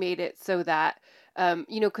probably made it so that,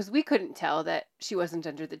 because we couldn't tell that she wasn't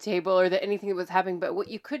under the table or that anything was happening. But what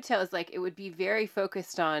you could tell is, like, it would be very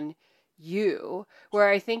focused on you, where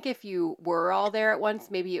I think if you were all there at once,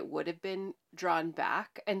 maybe it would have been drawn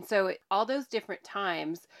back. And so all those different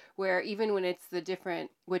times where, even when it's the different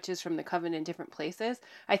witches from the coven in different places,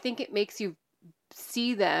 I think it makes you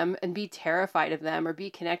see them and be terrified of them or be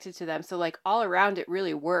connected to them. So like all around, it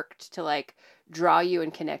really worked to like draw you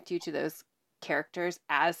and connect you to those characters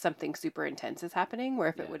as something super intense is happening, where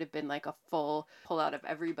if it would have been like a full pull out of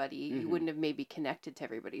everybody, you wouldn't have maybe connected to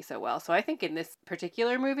everybody so well. So I think in this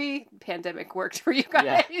particular movie, pandemic worked for you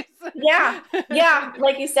guys. Yeah.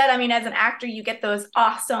 Like you said, as an actor, you get those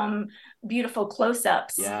awesome, beautiful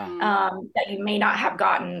close-ups that you may not have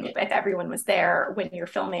gotten if everyone was there when you're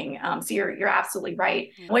filming. So you're absolutely right.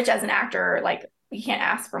 Which, as an actor, like, you can't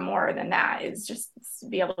ask for more than that, is just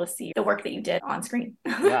be able to see the work that you did on screen.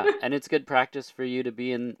 And it's good practice for you to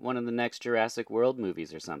be in one of the next Jurassic World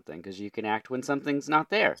movies or something, because you can act when something's not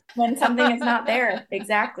there. When something is not there,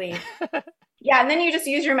 exactly. Yeah, and then you just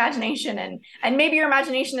use your imagination, and maybe your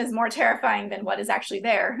imagination is more terrifying than what is actually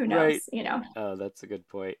there. Who knows, Oh, that's a good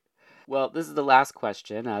point. Well, this is the last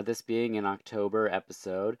question, this being an October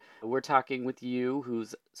episode. We're talking with you,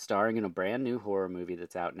 who's starring in a brand new horror movie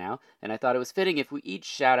that's out now, and I thought it was fitting if we each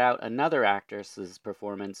shout out another actress's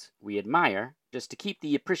performance we admire, just to keep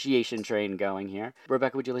the appreciation train going here.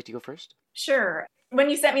 Rebekah, would you like to go first? Sure. When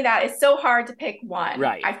you sent me that, it's so hard to pick one.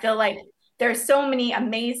 Right. I feel like there's so many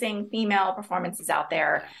amazing female performances out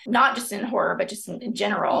there, not just in horror, but just in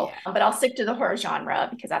general. But I'll stick to the horror genre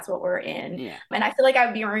because that's what we're in. And I feel like I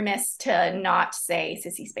would be remiss to not say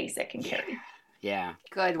Sissy Spacek and Carrie. Yeah.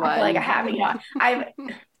 Good one. I feel like I have, I've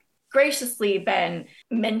graciously been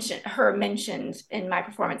mentioned in my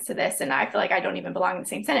performance to this, and I feel like I don't even belong in the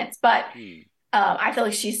same sentence. But I feel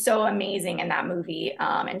like she's so amazing in that movie,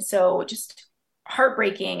 and so just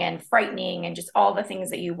heartbreaking and frightening and just all the things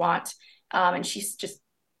that you want. And she's just,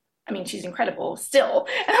 I mean, she's incredible still,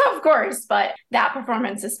 of course, but that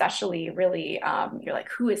performance especially really, you're like,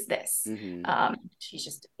 who is this? Hmm. She's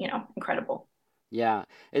just, incredible. Yeah,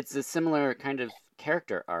 it's a similar kind of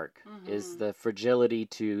character arc, is the fragility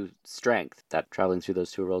to strength that traveling through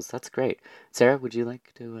those two roles. That's great. Sarah, would you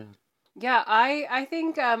like to? Yeah, I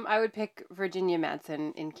think I would pick Virginia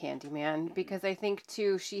Madsen in Candyman because I think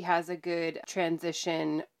too she has a good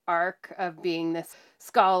transition arc of being this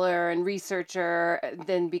scholar and researcher,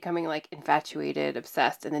 then becoming like infatuated,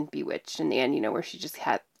 obsessed, and then bewitched in the end. Where she just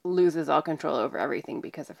loses all control over everything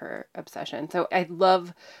because of her obsession. So I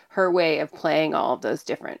love her way of playing all of those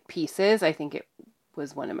different pieces. I think it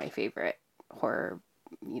was one of my favorite horror,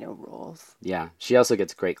 roles. Yeah, she also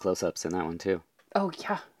gets great close-ups in that one too. Oh,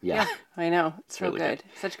 yeah. Yeah. I know. It's so really good.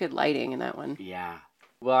 Such good lighting in that one. Yeah.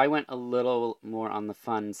 Well, I went a little more on the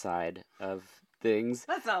fun side of things.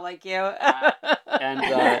 That's not like you.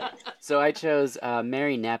 So I chose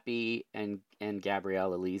Mary Neppy and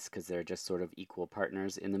Gabrielle Elise because they're just sort of equal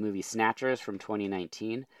partners in the movie Snatchers from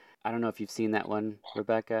 2019. I don't know if you've seen that one,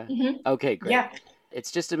 Rebekah. Mm-hmm. Okay, great. Yeah.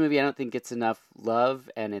 It's just a movie I don't think gets enough love,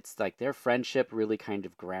 and it's like their friendship really kind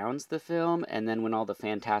of grounds the film, and then when all the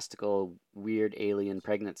fantastical, weird alien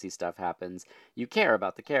pregnancy stuff happens, you care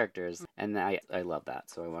about the characters, and I love that,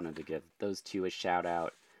 so I wanted to give those two a shout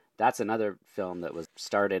out. That's another film that was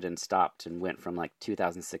started and stopped and went from like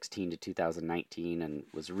 2016 to 2019 and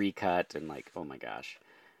was recut, and like, oh my gosh.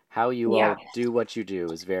 How you all do what you do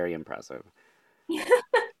is very impressive.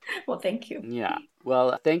 Well, thank you. Yeah.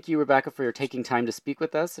 Well, thank you, Rebekah, for taking time to speak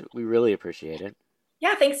with us. We really appreciate it.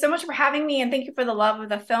 Yeah, thanks so much for having me, and thank you for the love of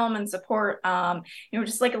the film and support.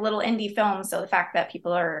 Just like a little indie film, so the fact that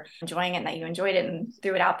people are enjoying it and that you enjoyed it and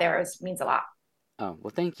threw it out there means a lot. Oh,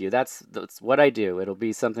 well, thank you. That's what I do. It'll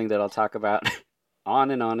be something that I'll talk about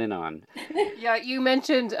on and on and on. Yeah, you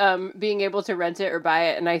mentioned being able to rent it or buy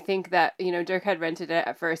it, and I think that, Dirk had rented it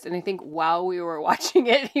at first, and I think while we were watching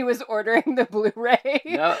it, he was ordering the Blu-ray.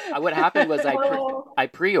 No, what happened was I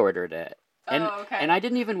pre-ordered it. And, okay. And I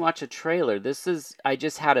didn't even watch a trailer. I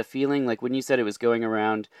just had a feeling, like when you said it was going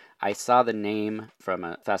around, I saw the name from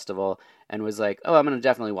a festival and was like, oh, I'm going to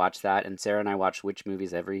definitely watch that. And Sarah and I watch Witch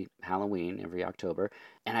movies every Halloween, every October.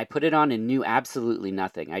 And I put it on and knew absolutely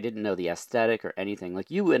nothing. I didn't know the aesthetic or anything. Like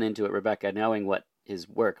you went into it, Rebekah, knowing what his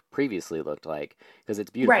work previously looked like because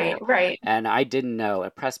it's beautiful. Right. And I didn't know. I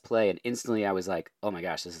pressed play and instantly I was like, oh my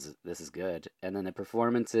gosh, this is good. And then the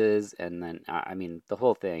performances and then, the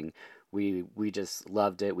whole thing. We just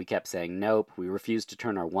loved it. We kept saying nope. We refused to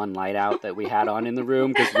turn our one light out that we had on in the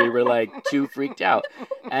room because we were like too freaked out.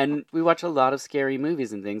 And we watch a lot of scary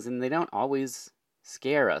movies and things, and they don't always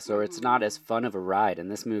scare us, or it's not as fun of a ride.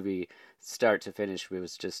 And this movie, start to finish,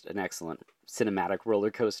 was just an excellent cinematic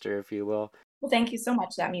roller coaster, if you will. Well, thank you so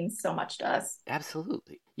much. That means so much to us.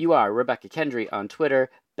 Absolutely. You are Rebekah Kendry on Twitter,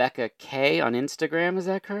 Becca K on Instagram. Is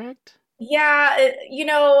that correct? Yeah,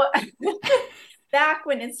 back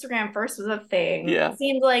when Instagram first was a thing, it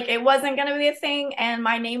seemed like it wasn't going to be a thing and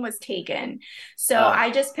my name was taken. So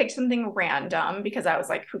I just picked something random because I was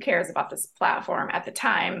like, who cares about this platform at the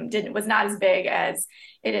time? Was not as big as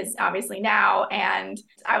it is obviously now. And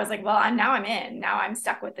I was like, well, now I'm in. Now I'm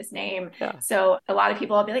stuck with this name. Yeah. So a lot of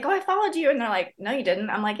people will be like, oh, I followed you. And they're like, no, you didn't.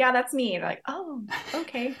 I'm like, yeah, that's me. And they're like, oh,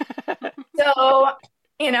 okay. So,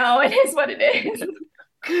 it is what it is.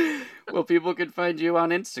 Well, people can find you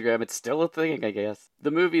on Instagram. It's still a thing, I guess.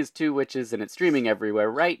 The movie is Two Witches, and it's streaming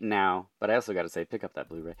everywhere right now. But I also got to say, pick up that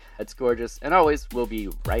Blu-ray. It's gorgeous. And always, we'll be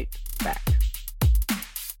right back.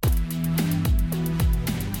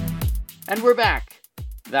 And we're back.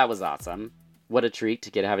 That was awesome. What a treat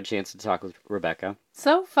to have a chance to talk with Rebekah.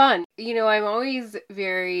 So fun. I'm always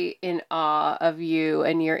very in awe of you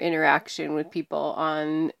and your interaction with people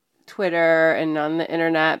on Twitter and on the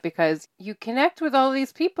internet because you connect with all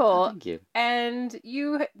these people. Oh, thank you. And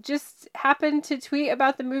you just happened to tweet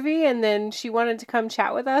about the movie and then she wanted to come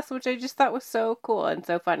chat with us, which I just thought was so cool and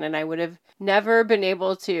so fun. And I would have never been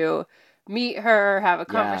able to meet her, have a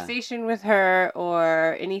conversation with her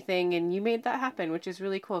or anything. And you made that happen, which is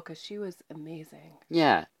really cool because she was amazing.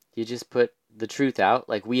 Yeah. You just put the truth out.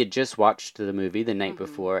 Like, we had just watched the movie the night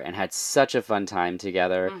before and had such a fun time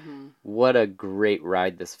together. What a great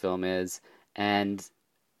ride this film is. And,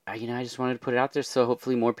 I just wanted to put it out there so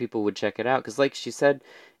hopefully more people would check it out. Because like she said,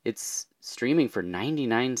 it's streaming for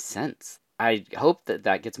 99 cents. I hope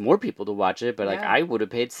that gets more people to watch it, but I would have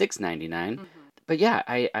paid $6.99. But yeah,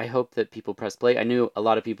 I hope that people press play. I knew a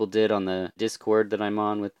lot of people did on the Discord that I'm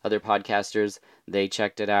on with other podcasters. They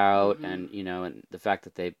checked it out, and and the fact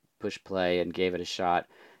that they pushed play and gave it a shot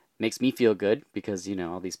makes me feel good because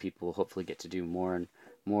all these people will hopefully get to do more and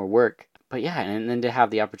more work. But yeah, and then to have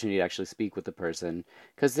the opportunity to actually speak with the person,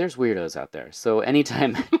 because there's weirdos out there. So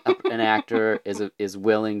anytime an actor is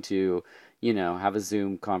willing to have a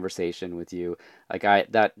Zoom conversation with you, like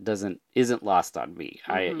that isn't lost on me.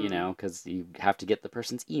 Because you have to get the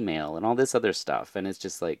person's email and all this other stuff, and it's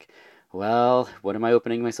just like, well, what am I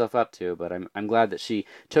opening myself up to? But I'm glad that she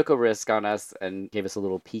took a risk on us and gave us a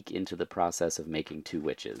little peek into the process of making Two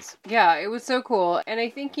Witches. Yeah, it was so cool. And I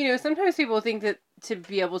think, sometimes people think that to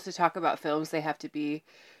be able to talk about films, they have to be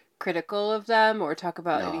critical of them or talk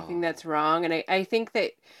about anything that's wrong. And I think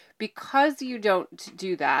that because you don't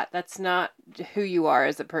do that, that's not who you are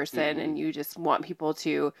as a person, and you just want people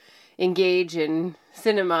to engage in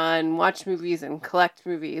cinema and watch movies and collect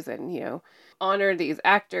movies and, honor these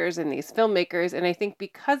actors and these filmmakers. And I think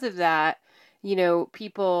because of that,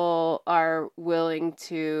 people are willing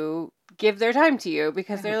to give their time to you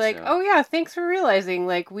because they're like, oh yeah, thanks for realizing,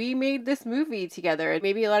 like, we made this movie together. And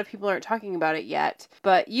maybe a lot of people aren't talking about it yet,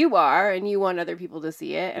 but you are, and you want other people to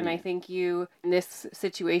see it. And I think in this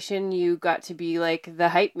situation, you got to be like the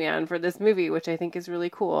hype man for this movie, which I think is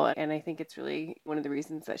really cool. And I think it's really one of the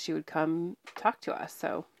reasons that she would come talk to us.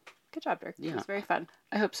 So good job, Dirk. Yeah. It was very fun.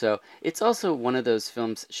 I hope so. It's also one of those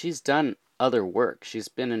films, she's done other work. She's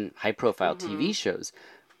been in high-profile TV shows,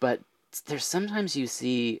 but there's sometimes you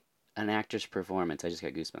see an actor's performance. I just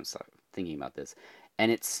got goosebumps thinking about this.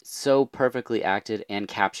 And it's so perfectly acted and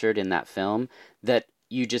captured in that film that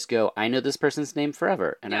you just go, I know this person's name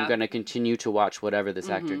forever, and I'm going to continue to watch whatever this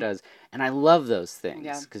actor does. And I love those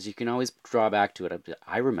things because you can always draw back to it.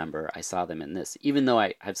 I remember I saw them in this. Even though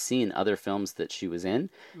I've seen other films that she was in,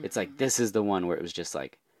 it's like, this is the one where it was just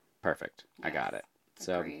like, perfect. Yes. I got it.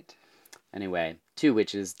 So agreed. Anyway, Two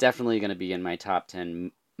Witches definitely going to be in my top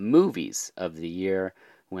 10 movies of the year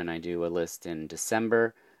when I do a list in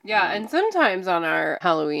December. Yeah, and sometimes on our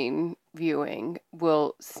Halloween viewing,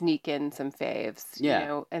 we'll sneak in some faves,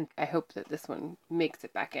 and I hope that this one makes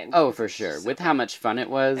it back in. Oh, for sure. With how much fun it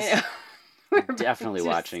was, we're definitely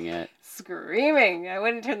watching it. Screaming. I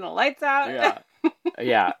wouldn't turn the lights out. Yeah.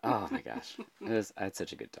 Yeah. Oh, my gosh. I had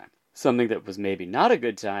such a good time. Something that was maybe not a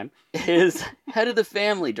good time is Head of the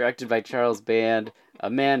Family, directed by Charles Band. A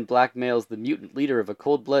man blackmails the mutant leader of a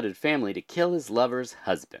cold-blooded family to kill his lover's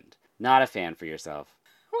husband. Not a fan for yourself.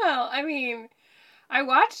 Well, I mean, I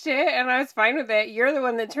watched it and I was fine with it. You're the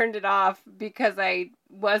one that turned it off because I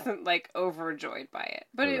wasn't, like, overjoyed by it.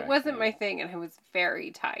 But it wasn't my thing, and I was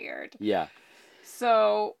very tired. Yeah.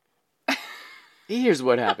 So here's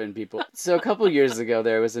what happened, people. So a couple years ago,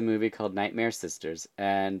 there was a movie called Nightmare Sisters,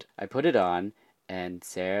 and I put it on, and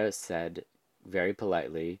Sarah said very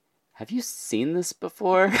politely, have you seen this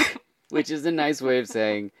before? Which is a nice way of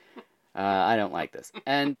saying, I don't like this.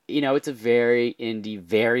 And, it's a very indie,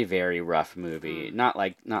 very, very rough movie. Not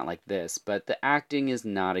like this, but the acting is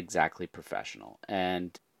not exactly professional.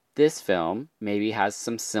 And this film maybe has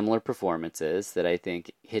some similar performances that I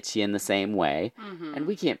think hits you in the same way. And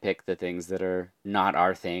we can't pick the things that are not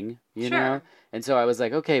our thing, you know? And so I was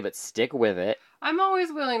like, okay, but stick with it. I'm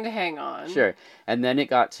always willing to hang on. Sure. And then it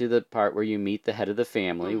got to the part where you meet the head of the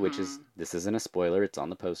family, which is, this isn't a spoiler, it's on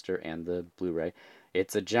the poster and the Blu-ray.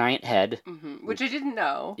 It's a giant head. Which I didn't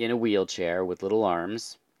know. In a wheelchair with little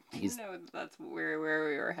arms. I didn't know that's where we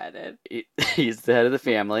were headed. He's the head of the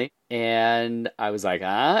family. And I was like,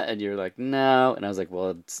 and you're like, no. And I was like,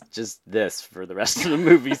 well, it's just this for the rest of the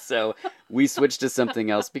movie. So we switched to something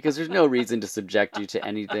else because there's no reason to subject you to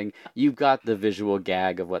anything. You've got the visual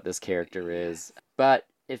gag of what this character is. But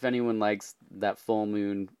if anyone likes that full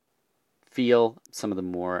moon feel, some of the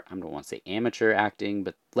more, I don't want to say amateur acting,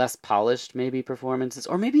 but less polished maybe performances,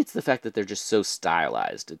 or maybe it's the fact that they're just so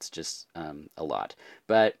stylized. It's just a lot.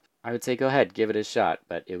 But I would say go ahead, give it a shot.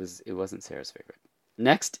 But it wasn't Sarah's favorite.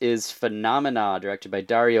 Next is Phenomena, directed by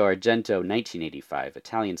Dario Argento, 1985,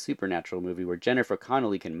 Italian supernatural movie where Jennifer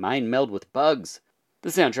Connelly can mind meld with bugs. The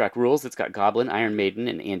soundtrack rules. It's got Goblin, Iron Maiden,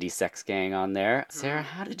 and Andy Sexgang on there. Sarah,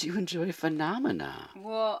 how did you enjoy Phenomena?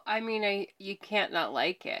 Well, I mean, you can't not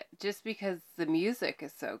like it just because the music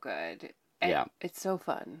is so good. And it's so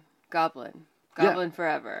fun. Goblin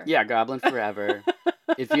forever. Yeah, Goblin forever.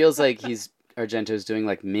 It feels like Argento's doing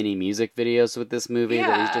like mini music videos with this movie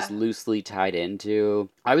that he's just loosely tied into.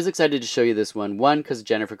 I was excited to show you this one. One, because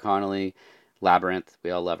Jennifer Connelly, Labyrinth, we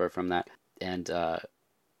all love her from that. And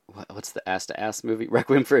what's the Ass to Ass movie?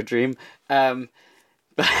 Requiem for a Dream. But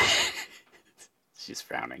she's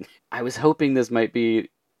frowning. I was hoping this might be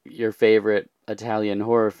your favorite Italian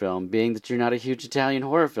horror film, being that you're not a huge Italian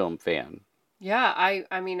horror film fan. Yeah,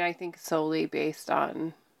 I mean, I think solely based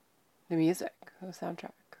on the music, the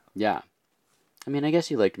soundtrack. Yeah. I mean, I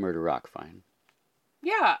guess you liked Murder Rock fine.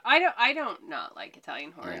 Yeah, I don't not like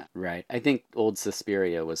Italian horror. Yeah, right. I think old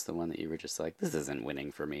Suspiria was the one that you were just like, this isn't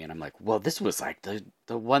winning for me. And I'm like, well, this was like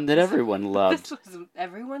the one that everyone loved. This was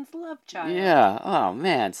everyone's love child. Yeah. Oh,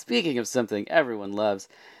 man. Speaking of something everyone loves,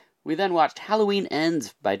 we then watched Halloween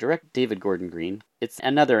Ends by director David Gordon Green. It's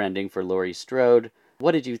another ending for Laurie Strode.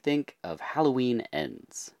 What did you think of Halloween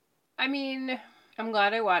Ends? I mean, I'm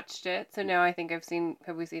glad I watched it. So now I think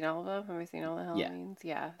have we seen all of them? Have we seen all the Halloweens?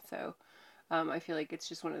 Yeah. So I feel like it's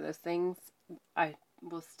just one of those things. I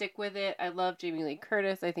will stick with it. I love Jamie Lee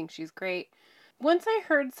Curtis. I think she's great. Once I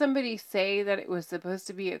heard somebody say that it was supposed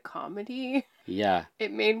to be a comedy, yeah,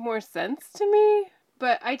 it made more sense to me.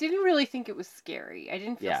 But I didn't really think it was scary. I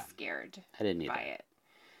didn't feel scared I didn't either. by it.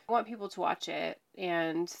 I want people to watch it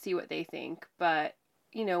and see what they think. But,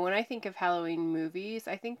 you know, when I think of Halloween movies,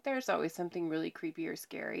 I think there's always something really creepy or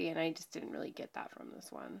scary. And I just didn't really get that from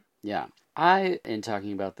this one. Yeah. I, in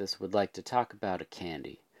talking about this, would like to talk about a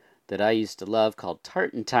candy that I used to love called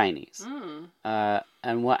Tartan Tinies.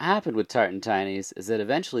 And what happened with Tartan Tinies is that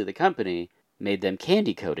eventually the company made them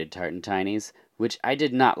candy-coated Tartan Tinies, which I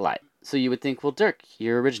did not like. So you would think, well, Dirk,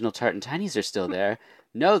 your original Tartan Tinies are still there.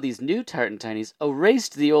 No, these new Tartan Tinies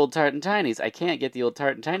erased the old Tartan Tinies. I can't get the old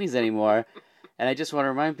Tartan Tinies anymore. And I just want to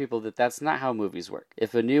remind people that that's not how movies work.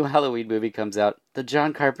 If a new Halloween movie comes out, the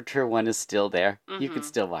John Carpenter one is still there. You can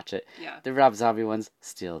still watch it. Yeah. The Rob Zombie one's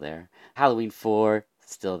still there. Halloween 4,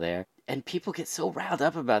 still there. And people get so riled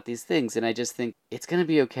up about these things, and I just think, it's going to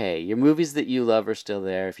be okay. Your movies that you love are still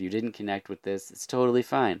there. If you didn't connect with this, it's totally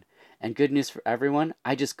fine. And good news for everyone,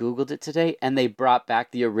 I just Googled it today, and they brought back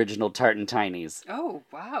the original Tartan Tinies. Oh,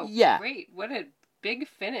 wow. Yeah. Great. What a big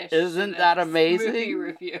finish. Isn't that amazing? Movie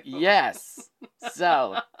review. Yes.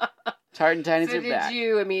 So, Tartan Tinies are back. So did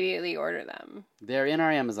you immediately order them? They're in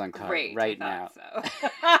our Amazon cart right I now.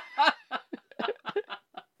 thought so.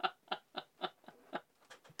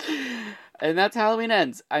 And that's Halloween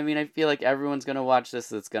Ends. I mean, I feel like everyone's going to watch this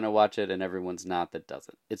that's going to watch it, and everyone's not that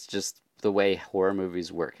doesn't. It's just the way horror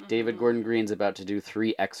movies work. David Gordon Green's about to do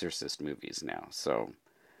 3 Exorcist movies now, so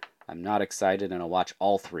I'm not excited, and I'll watch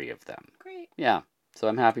all 3 of them. Great. Yeah, so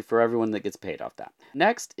I'm happy for everyone that gets paid off that.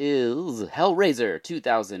 Next is Hellraiser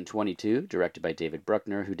 2022, directed by David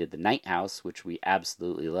Bruckner, who did The Night House, which we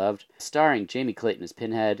absolutely loved, starring Jamie Clayton as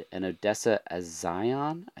Pinhead and Odessa as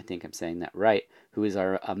Zion, I think I'm saying that right, who is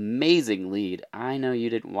our amazing lead. I know you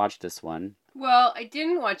didn't watch this one. Well, I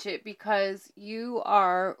didn't watch it because you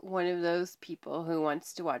are one of those people who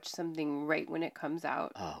wants to watch something right when it comes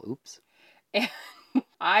out. Oh, oops. And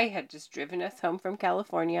I had just driven us home from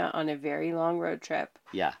California on a very long road trip.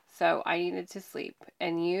 Yeah. So I needed to sleep.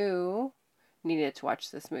 And you needed to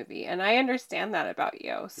watch this movie. And I understand that about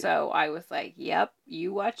you. So I was like, yep,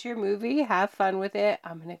 you watch your movie, have fun with it.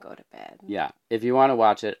 I'm going to go to bed. Yeah. If you want to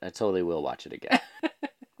watch it, I totally will watch it again.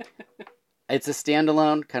 It's a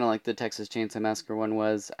standalone, kind of like the Texas Chainsaw Massacre one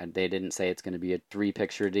was. They didn't say it's going to be a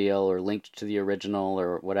 3-picture deal or linked to the original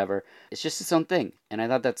or whatever. It's just its own thing. And I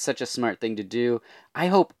thought that's such a smart thing to do. I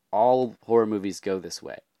hope all horror movies go this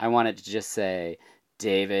way. I want it to just say,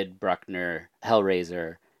 David Bruckner,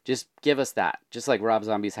 Hellraiser. Just give us that. Just like Rob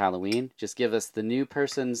Zombie's Halloween. Just give us the new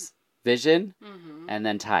person's vision and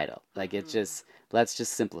then title. Like it's just, let's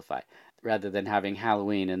just simplify. Rather than having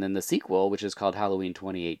Halloween and then the sequel, which is called Halloween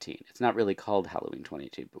 2018. It's not really called Halloween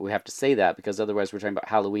 2018, but we have to say that because otherwise we're talking about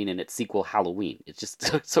Halloween and its sequel Halloween. It's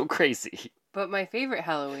just so crazy. But my favorite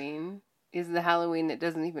Halloween is the Halloween that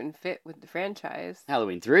doesn't even fit with the franchise.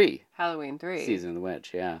 Halloween 3. Halloween 3. Season of the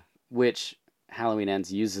Witch, yeah. Which Halloween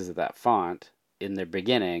Ends uses that font in their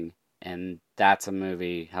beginning, and that's a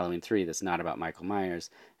movie, Halloween 3, that's not about Michael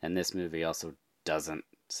Myers, and this movie also doesn't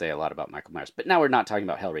say a lot about Michael Myers. But now we're not talking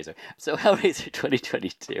about Hellraiser. So Hellraiser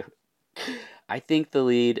 2022. I think the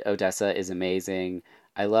lead, Odessa, is amazing.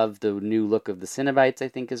 I love the new look of the Cenobites, I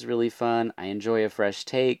think is really fun. I enjoy a fresh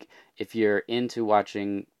take. If you're into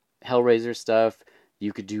watching Hellraiser stuff,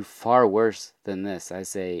 you could do far worse than this. I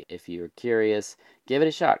say, if you're curious, give it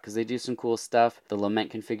a shot, because they do some cool stuff. The lament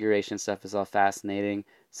configuration stuff is all fascinating.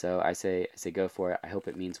 So I say go for it. I hope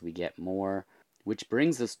it means we get more. Which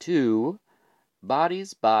brings us to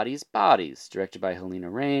Bodies, Bodies, Bodies, directed by Helena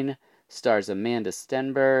Rain, stars Amanda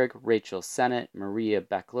Stenberg, Rachel Sennett, Maria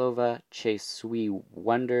Baklova, Chase Sui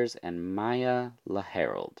Wonders, and Maya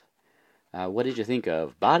LaHarold. What did you think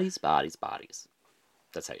of Bodies, Bodies, Bodies?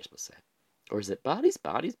 That's how you're supposed to say it. Or is it Bodies,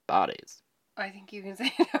 Bodies, Bodies? I think you can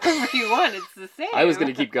say it however you want. It's the same. I was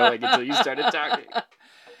going to keep going until you started talking.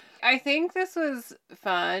 I think this was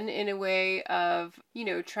fun in a way of,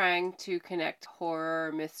 trying to connect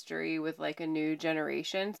horror mystery with like a new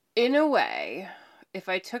generation. In a way, if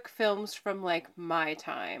I took films from like my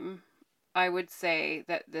time, I would say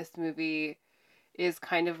that this movie is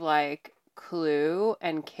kind of like Clue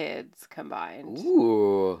and Kids combined.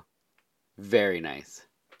 Ooh, very nice.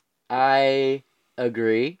 I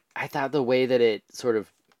agree. I thought the way that it sort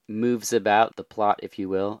of moves about, the plot, if you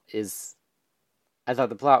will, I thought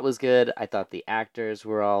the plot was good. I thought the actors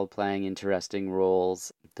were all playing interesting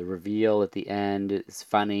roles. The reveal at the end is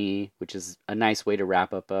funny, which is a nice way to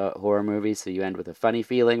wrap up a horror movie, so you end with a funny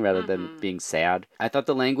feeling rather than being sad. I thought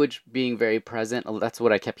the language being very present, that's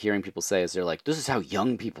what I kept hearing people say, is they're like, this is how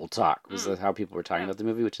young people talk. This is how people were talking about the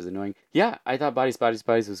movie, which is annoying. Yeah, I thought Bodies, Bodies,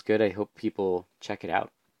 Bodies was good. I hope people check it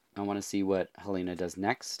out. I want to see what Helena does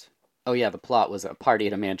next. Oh yeah, the plot was a party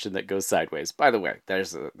at a mansion that goes sideways. By the way,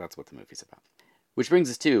 that's what the movie's about. Which brings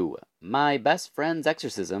us to My Best Friend's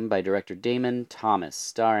Exorcism by director Damon Thomas,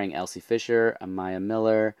 starring Elsie Fisher, Amaya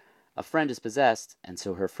Miller. A friend is possessed, and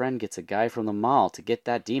so her friend gets a guy from the mall to get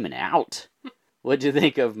that demon out. What'd you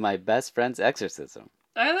think of My Best Friend's Exorcism?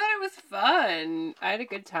 I thought it was fun. I had a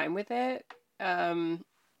good time with it.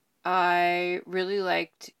 I really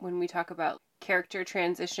liked when we talk about character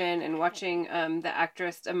transition and watching the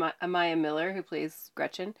actress Amaya Miller, who plays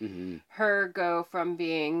Gretchen, her go from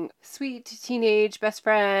being sweet teenage best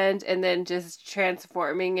friend and then just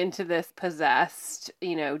transforming into this possessed,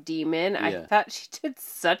 demon. Yeah. I thought she did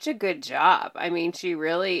such a good job. I mean, she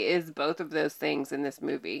really is both of those things in this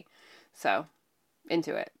movie. So,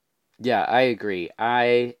 into it. Yeah, I agree.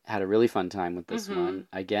 I had a really fun time with this one.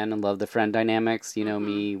 Again, I love the friend dynamics. You know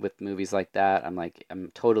me with movies like that.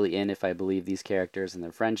 I'm totally in if I believe these characters and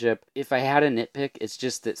their friendship. If I had a nitpick, it's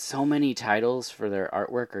just that so many titles for their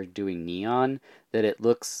artwork are doing neon that it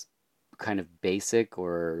looks kind of basic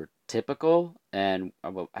or typical. And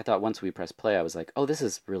I thought once we pressed play, I was like, oh, this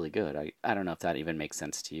is really good. I don't know if that even makes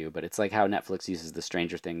sense to you, but it's like how Netflix uses the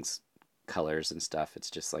Stranger Things colors and stuff. It's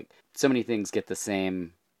just like so many things get the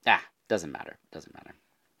same... doesn't matter.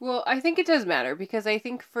 Well, I think it does matter because I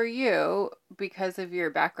think for you, because of your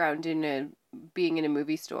background in being in a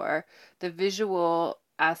movie store, the visual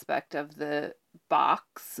aspect of the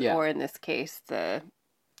box, or in this case, the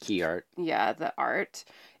key art. Yeah, the art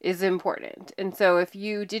is important. And so if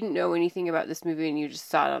you didn't know anything about this movie and you just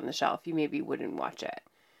saw it on the shelf, you maybe wouldn't watch it.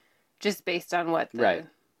 Just based on what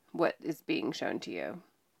is being shown to you.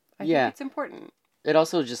 I think it's important. It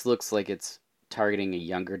also just looks like it's targeting a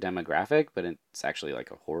younger demographic, but it's actually like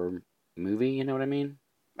a horror movie, you know what I mean?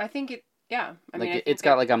 I think it's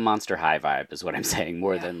got like a Monster High vibe is what I'm saying,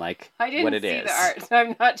 more than like what it is. I didn't see the art, so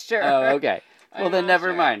I'm not sure. Oh, okay. Well, then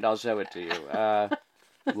never mind. I'll show it to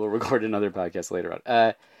you. We'll record another podcast later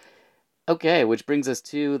on. Okay, which brings us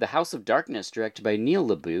to The House of Darkness, directed by Neil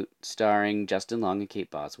LaBute, starring Justin Long and Kate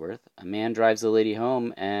Bosworth. A man drives a lady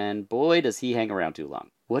home, and boy, does he hang around too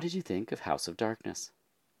long. What did you think of House of Darkness?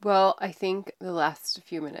 Well, I think the last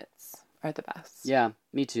few minutes are the best. Yeah,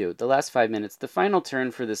 me too. The last 5 minutes, the final turn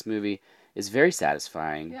for this movie is very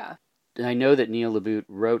satisfying. Yeah. I know that Neil LaBute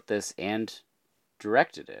wrote this and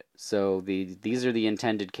directed it. So these are the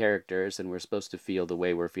intended characters, and we're supposed to feel the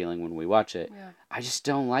way we're feeling when we watch it. Yeah. I just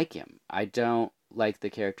don't like him. I don't like the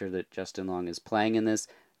character that Justin Long is playing in this.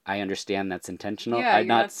 I understand that's intentional. Yeah, you're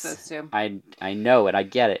not supposed to. I know it. I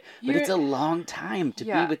get it. But it's a long time to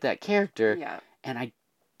be with that character. Yeah. And I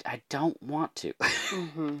don't want to.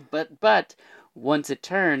 But once it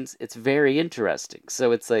turns, it's very interesting.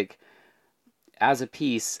 So it's like, as a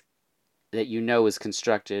piece that is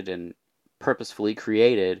constructed and purposefully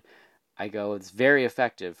created, I go, it's very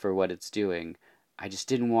effective for what it's doing. I just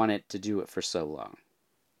didn't want it to do it for so long.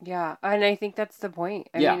 Yeah, and I think that's the point.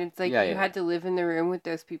 I mean, it's like you had to live in the room with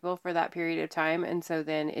those people for that period of time, and so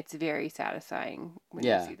then it's very satisfying when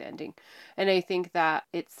you see the ending. And I think that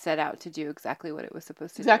it set out to do exactly what it was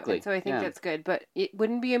supposed to do. And so I think that's good, but it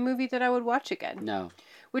wouldn't be a movie that I would watch again. No.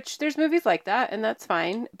 Which, there's movies like that, and that's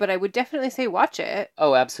fine, but I would definitely say watch it.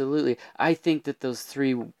 Oh, absolutely. I think that those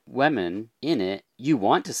three women in it, you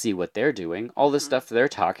want to see what they're doing. All the stuff they're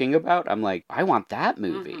talking about, I'm like, I want that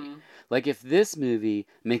movie. Like, if this movie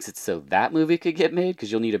makes it so that movie could get made,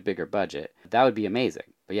 because you'll need a bigger budget, that would be amazing.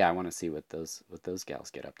 But yeah, I want to see what those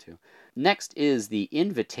gals get up to. Next is The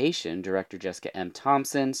Invitation, director Jessica M.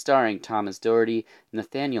 Thompson, starring Thomas Doherty,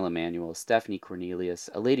 Nathaniel Emmanuel, Stephanie Cornelius.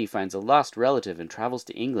 A lady finds a lost relative and travels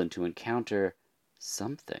to England to encounter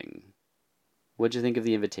something. What'd you think of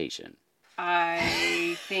The Invitation?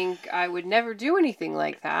 I think I would never do anything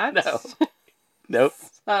like that. No. Nope.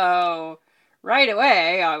 So... right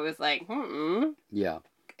away, I was like, Yeah.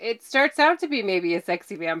 It starts out to be maybe a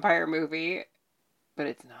sexy vampire movie, but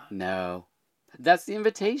it's not. No. That's the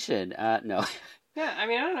invitation. No. Yeah, I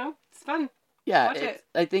mean, I don't know. It's fun. Yeah, Watch it.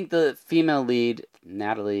 I think the female lead,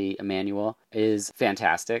 Natalie Emmanuel, is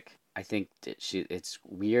fantastic. I think that it's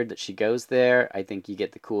weird that she goes there. I think you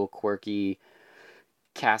get the cool, quirky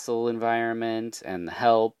castle environment and the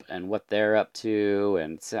help and what they're up to,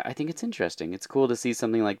 and so I think it's interesting. It's cool to see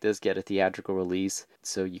something like this get a theatrical release,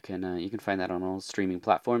 so you can find that on all streaming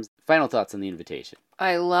platforms. Final thoughts on the invitation.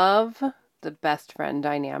 I love the best friend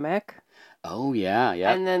dynamic. Oh yeah.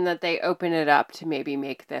 And then that they open it up to maybe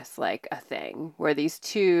make this like a thing where these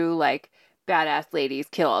two like badass ladies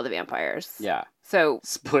kill all the vampires. Yeah. So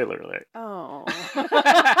spoiler alert. Oh.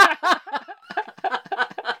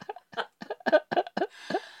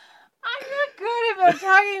 I'm not good about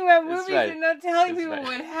talking about movies and not telling people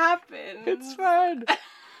what happened. It's fine.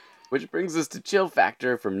 Which brings us to Chill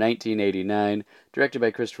Factor from 1989, directed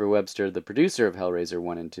by Christopher Webster, the producer of Hellraiser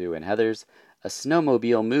 1 and 2, and Heathers, a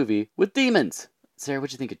snowmobile movie with demons. Sarah,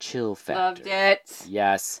 what'd you think of Chill Factor? Loved it.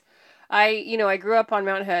 Yes. I grew up on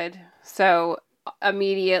Mount Hood, so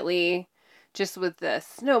immediately just with the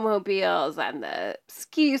snowmobiles and the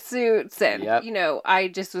ski suits and, I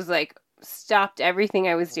just was like, stopped everything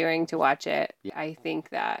I was doing to watch it. Yep. I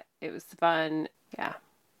think that it was fun. Yeah.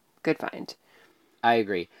 Good find. I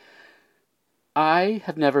agree. I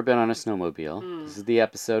have never been on a snowmobile. This is the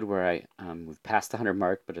episode where we've passed the 100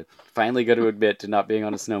 mark, but I finally got to admit to not being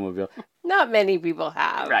on a snowmobile. Not many people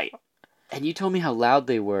have. Right. And you told me how loud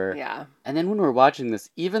they were. Yeah. And then when we're watching this,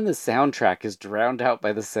 even the soundtrack is drowned out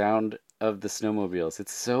by the sound of the snowmobiles.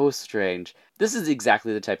 It's so strange. This is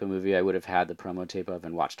exactly the type of movie I would have had the promo tape of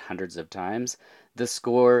and watched hundreds of times. The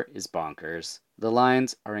score is bonkers. The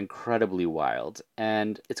lines are incredibly wild,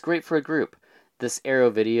 and it's great for a group. This Arrow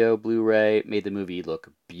Video Blu-ray made the movie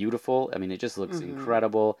look beautiful. I mean, it just looks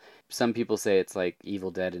incredible. Some people say it's like Evil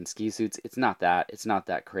Dead in ski suits. It's not that. It's not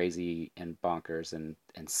that crazy and bonkers and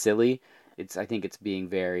silly. I think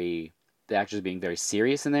the actors being very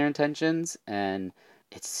serious in their intentions, and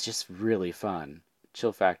it's just really fun.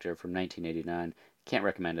 Chill Factor from 1989. Can't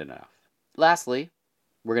recommend it enough. Lastly,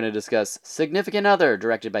 we're going to discuss Significant Other,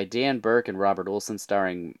 directed by Dan Burke and Robert Olson,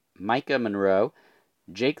 starring Micah Monroe,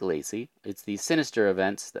 Jake Lacey. It's the sinister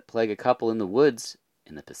events that plague a couple in the woods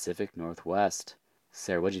in the Pacific Northwest.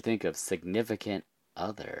 Sarah, what'd you think of Significant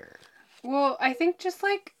Other? Well, I think just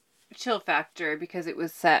like Chill Factor, because it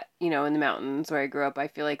was set, in the mountains where I grew up, I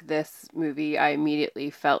feel like this movie, I immediately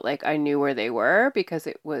felt like I knew where they were because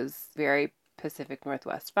it was very Pacific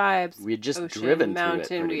Northwest vibes. We had just ocean, driven mountain,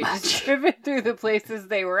 through it we had just driven through the places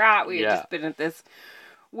they were at. We had just been at this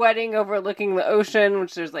wedding overlooking the ocean,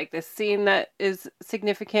 which there's like this scene that is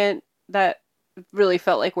significant that really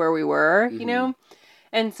felt like where we were,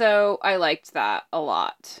 And so I liked that a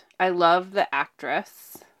lot. I love the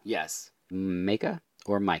actress. Yes. Micah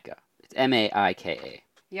or Micah? It's Maika.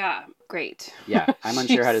 Yeah, great. Yeah, I'm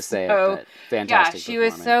unsure how to say it, but fantastic. Yeah, she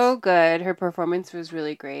was so good. Her performance was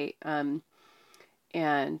really great.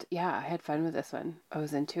 And yeah, I had fun with this one. I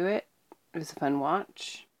was into it. It was a fun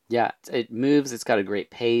watch. Yeah, it moves. It's got a great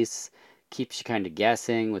pace. Keeps you kind of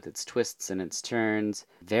guessing with its twists and its turns.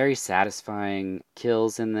 Very satisfying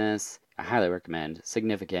kills in this. I highly recommend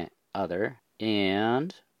Significant Other.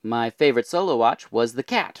 And my favorite solo watch was The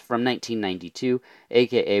Cat from 1992,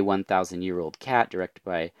 aka 1,000-Year-Old Cat, directed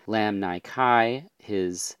by Lam Nai Kai.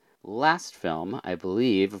 His last film, I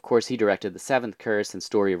believe. Of course, he directed The Seventh Curse and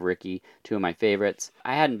Story of Ricky, two of my favorites.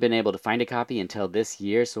 I hadn't been able to find a copy until this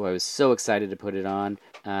year, so I was so excited to put it on.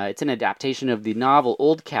 It's an adaptation of the novel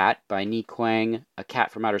Old Cat by Ni Kuang. A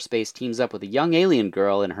cat from outer space teams up with a young alien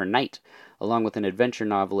girl and her knight, along with an adventure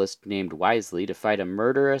novelist named Wisely, to fight a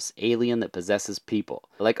murderous alien that possesses people.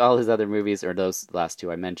 Like all his other movies, or those last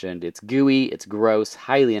two I mentioned, it's gooey, it's gross,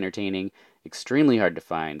 highly entertaining, extremely hard to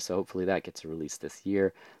find, so hopefully that gets released this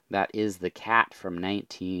year. That is The Cat from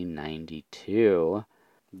 1992.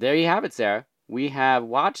 There you have it, Sarah. We have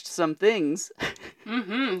watched some things.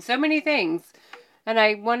 So many things. And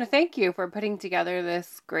I want to thank you for putting together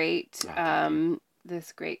this great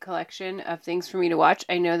collection of things for me to watch.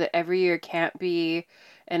 I know that every year can't be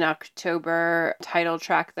an October title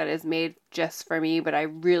track that is made just for me, but I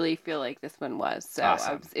really feel like this one was. So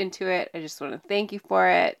awesome. I was into it. I just want to thank you for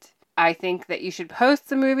it. I think that you should post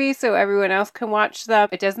the movies so everyone else can watch them.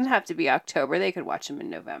 It doesn't have to be October. They could watch them in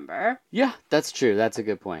November. Yeah, that's true. That's a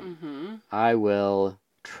good point. I will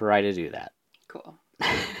try to do that. Cool.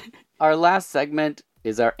 Our last segment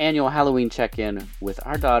is our annual Halloween check-in with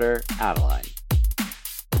our daughter, Adeline.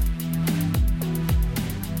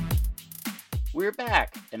 We're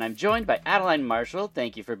back, and I'm joined by Adeline Marshall.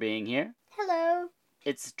 Thank you for being here. Hello.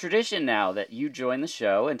 It's tradition now that you join the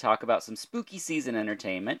show and talk about some spooky season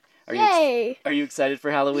entertainment. Yay! Are you excited for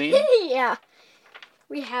Halloween? Yeah.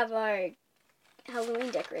 We have our Halloween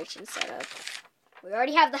decorations set up. We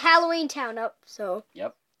already have the Halloween town up, so...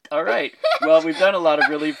 Yep. All right. Well, we've done a lot of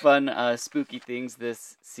really fun, spooky things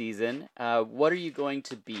this season. What are you going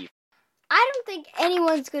to be? I don't think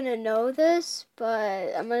anyone's gonna know this,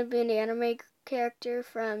 but I'm gonna be an anime character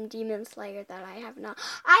from Demon Slayer that I have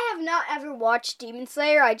not ever watched Demon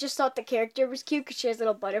Slayer. I just thought the character was cute because she has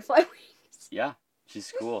little butterfly wings. Yeah,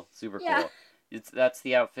 she's cool. Super Yeah. cool. That's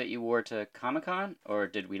the outfit you wore to Comic-Con, or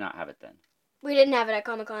did we not have it then? We didn't have it at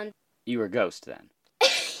Comic-Con. You were Ghost then.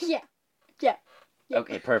 Yeah.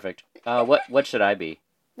 Okay, perfect. What should I be?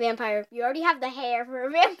 Vampire. You already have the hair for a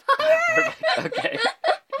vampire. Perfect.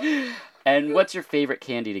 Okay. And what's your favorite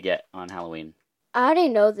candy to get on Halloween? I already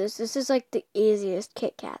know this. This is like the easiest.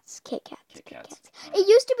 Kit Kats. Kit Kats. It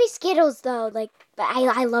used to be Skittles though. But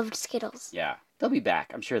I loved Skittles. Yeah, they'll be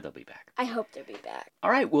back. I'm sure they'll be back. I hope they'll be back.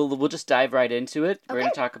 All right, we'll just dive right into it. We're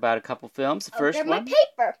going to talk about a couple films. The Get my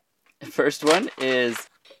paper. First one is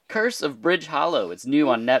Curse of Bridge Hollow. It's new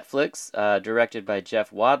on Netflix, directed by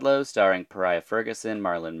Jeff Wadlow, starring Pariah Ferguson,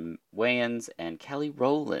 Marlon Wayans, and Kelly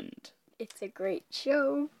Rowland. It's a great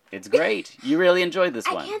show. It's great. You really enjoyed this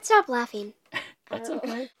I one. can't stop laughing. That's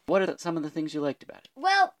okay. What are some of the things you liked about it?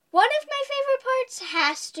 Well, one of my favorite parts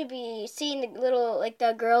has to be seeing the little,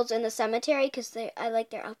 the girls in the cemetery because I like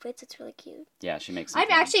their outfits. It's really cute. Yeah, she makes.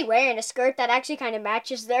 I'm actually wearing a skirt that actually kind of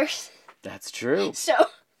matches theirs. That's true. So,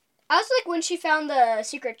 I was like when she found the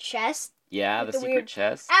secret chest. Yeah, the secret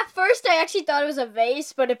chest. At first, I actually thought it was a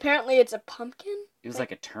vase, but apparently it's a pumpkin. It was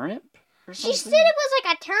like a turnip. She said it was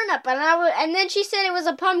like a turnip, and then she said it was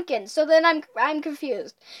a pumpkin. So then I'm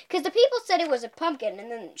confused because the people said it was a pumpkin, and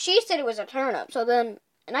then she said it was a turnip. So then,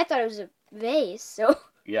 and I thought it was a vase. So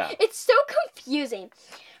yeah, it's so confusing.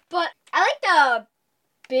 But I like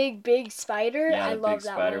the big spider. Yeah, I the love big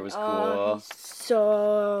that spider one. was cool. He's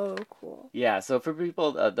so cool. Yeah. So for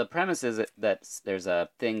people, the premise is that there's a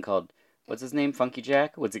thing called what's his name? Funky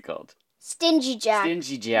Jack. What's it called? Stingy Jack.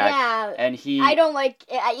 Stingy Jack. Yeah. And I don't like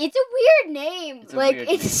it. It's a weird name. So weird.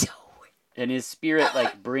 And his spirit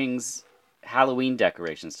brings Halloween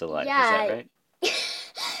decorations to life. Yeah. Is that right?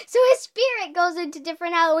 So his spirit goes into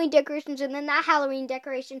different Halloween decorations, and then that Halloween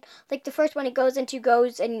decoration, like the first one it goes into,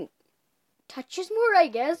 goes and touches more, I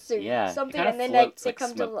guess, or something, and then they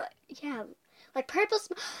come to life. Yeah. Like purple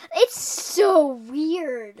smoke. It's so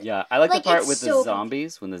weird. Yeah, I like the part with the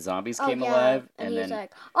zombies, when the zombies came alive. And he's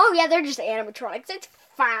like, oh yeah, they're just animatronics. It's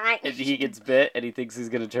fine. And he gets bit and he thinks he's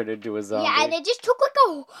going to turn into a zombie. Yeah, and it just took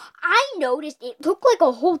I noticed it took like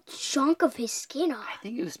a whole chunk of his skin off. I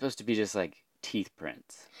think it was supposed to be just like teeth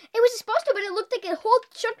prints. It was supposed to, but it looked like a whole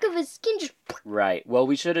chunk of his skin just... Right. Well,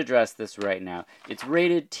 we should address this right now. It's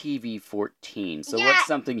rated TV 14, so what's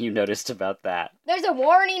something you noticed about that? There's a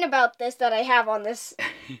warning about this that I have on this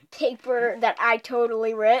paper that I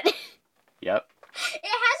totally read. Yep. It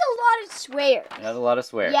has a lot of swears. It has a lot of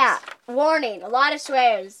swears. Yeah. Warning. A lot of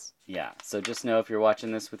swears. Yeah. So just know if you're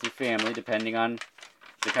watching this with your family, depending on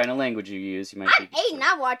the kind of language you use, you might I'm 8 and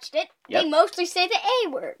I watched it. Yep. They mostly say the A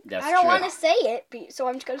word. That's I don't true. want to say it, so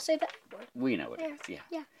I'm just going to say the A word. We know what it is, yeah.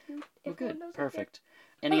 Yeah. Well, good. Perfect.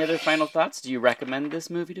 Any other final thoughts? Do you recommend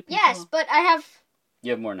this movie to people? Yes, but I have...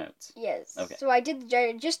 You have more notes? Yes. Okay. So I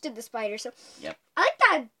just did the spider, so... Yep. I like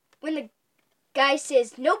that when the guy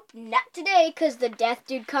says, nope, not today, because the death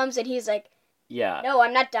dude comes and he's like, yeah. No,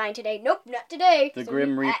 I'm not dying today. Nope, not today. The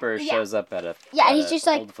Grim Reaper shows up at a and he's just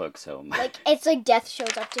like old folks' home. Like it's like death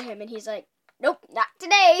shows up to him, and he's like, "Nope, not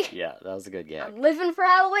today." Yeah, that was a good gag. I'm living for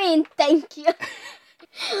Halloween. Thank you.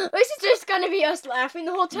 This is just gonna be us laughing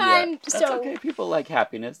the whole time. Yeah, that's okay. People like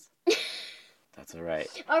happiness. That's all right.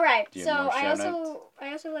 All right. Do you So have more I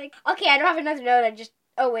show also like. Okay, I don't have another note.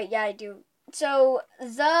 Oh wait, yeah, I do. So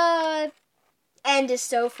the end is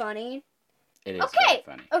so funny. It is very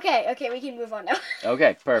funny. Okay, we can move on now.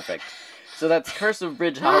 Okay, perfect. So that's Curse of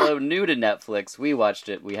Bridge Hollow, new to Netflix. We watched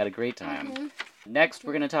it. We had a great time. Mm-hmm. Next,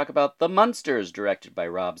 we're going to talk about The Munsters, directed by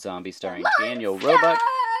Rob Zombie, starring Daniel Roebuck,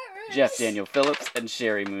 Jeff Daniel Phillips, and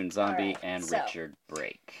Sherry Moon Zombie, and Richard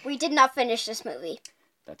Brake. We did not finish this movie.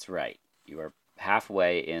 That's right. You are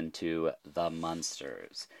halfway into The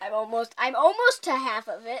Munsters. I'm almost to half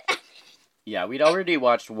of it. Yeah, we'd already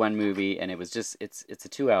watched one movie, and it was just, it's a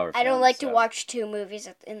 2-hour film. I don't like to watch two movies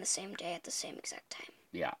in the same day at the same exact time.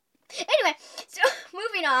 Yeah. Anyway, so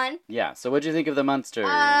moving on. Yeah, so what'd you think of The Munsters?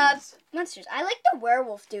 Munsters. I like the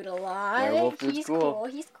werewolf dude a lot. Werewolf dude's He's cool.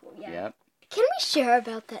 He's cool, yeah. Yep. Can we share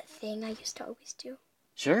about that thing I used to always do?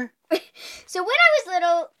 Sure. So when I was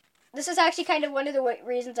little, this is actually kind of one of the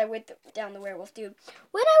reasons I went down the werewolf dude.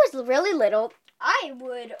 When I was really little, I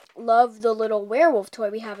would love the little werewolf toy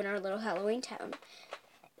we have in our little Halloween town.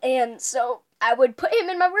 And so I would put him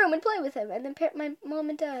in my room and play with him. And then my mom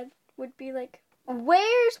and dad would be like,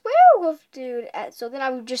 where's werewolf dude at? So then I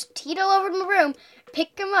would just teetle over to my room,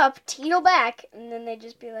 pick him up, teetle back. And then they'd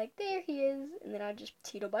just be like, there he is. And then I'd just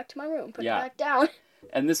teetle back to my room, put it back down.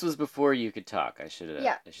 And this was before you could talk, I should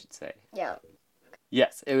say. Yeah.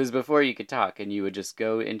 Yes, it was before you could talk, and you would just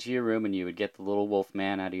go into your room and you would get the little wolf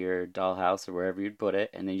man out of your dollhouse or wherever you'd put it,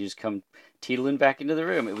 and then you just come teetling back into the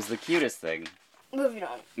room. It was the cutest thing. Moving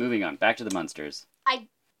on. Back to the Munsters.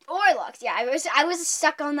 Orlocks, yeah. I was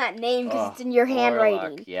stuck on that name because it's in your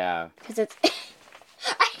handwriting. Orlock, yeah. Because it's...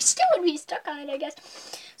 I still would be stuck on it, I guess.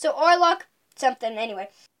 So Orlock something, anyway.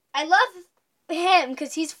 I love him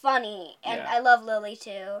because he's funny, and I love Lily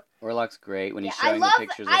too. Orlock's great when he's showing the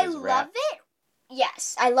pictures of his rat. I love it.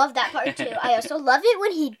 Yes, I love that part too. I also love it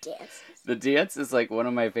when he dances. The dance is like one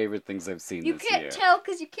of my favorite things I've seen this year. You can't tell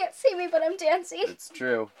because you can't see me, but I'm dancing. It's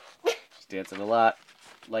true. She's dancing a lot,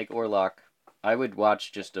 like Orlock. I would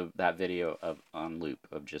watch just that video on loop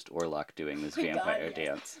of just Orlock doing this vampire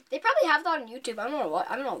dance. They probably have that on YouTube. I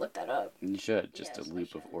don't know. Look that up. You should. Just a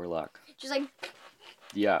loop of Orlock. Just like...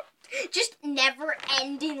 Yeah. Just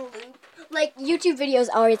never-ending loop. Like, YouTube videos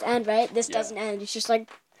always end, right? This doesn't end. It's just like...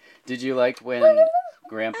 Did you like when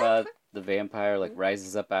Grandpa, the vampire, like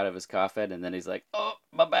rises up out of his coffin and then he's like, oh,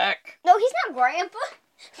 my back? No, he's not Grandpa.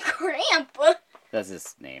 Grandpa. That's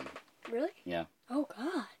his name. Really? Yeah. Oh,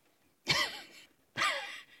 God.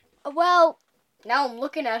 Well, now I'm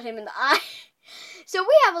looking at him in the eye. So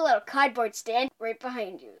we have a little cardboard stand right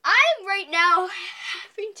behind you. I'm right now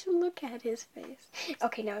having to look at his face.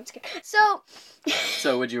 Okay, now I'm scared.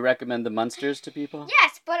 So would you recommend the Munsters to people?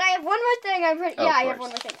 Yes, but I have one more thing. I have one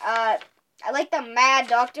more thing. I like the Mad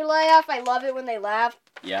Doctor laugh. I love it when they laugh.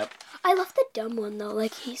 Yep. I love the dumb one, though.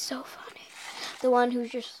 Like, he's so funny. The one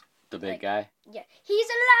who's just... The big guy? Yeah. He's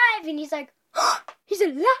alive! And he's like, oh, he's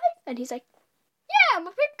alive! And he's like, yeah, I'm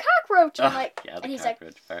a big cockroach. And and he's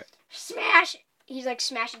cockroach like, part. Smash! He's like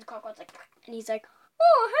smashing the cockroach, like, and he's like,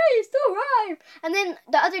 oh, hey, still alive! And then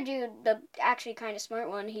the other dude, the actually kind of smart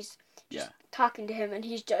one, he's just talking to him, and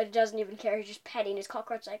he doesn't even care. He's just petting his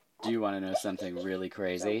cockroach, like... Oh. Do you want to know something really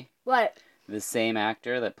crazy? What? The same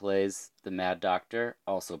actor that plays the Mad Doctor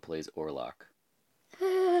also plays Orlock.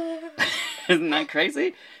 Isn't that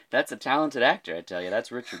crazy? That's a talented actor, I tell you.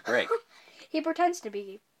 That's Richard Brake. He pretends to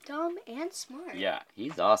be dumb and smart. Yeah,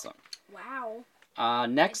 he's awesome. Wow.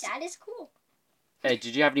 Next. That is cool. Hey,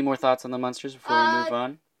 did you have any more thoughts on the Munsters before we move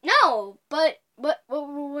on? No, but what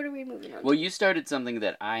are we moving on to? Well, you started something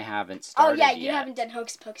that I haven't started yet. You haven't done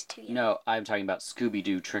Hocus Pocus 2 yet. No, I'm talking about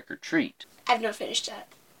Scooby-Doo Trick or Treat. I've not finished that.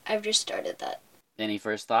 I've just started that. Any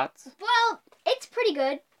first thoughts? Well, it's pretty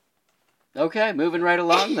good. Okay, moving right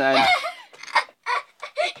along then.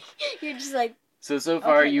 You're just like... So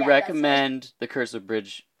far you recommend The Curse of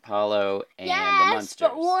Bridge Hollow and the Munsters. Yes,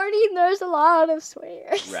 but warning, there's a lot of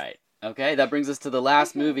swears. Right. Okay, that brings us to the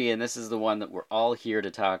last movie, and this is the one that we're all here to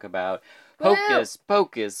talk about. Hocus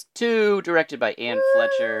Pocus 2, directed by Anne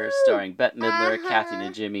Fletcher, starring Bette Midler, Kathy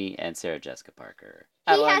Najimy, and Sarah Jessica Parker.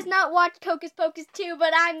 He has not watched Hocus Pocus 2,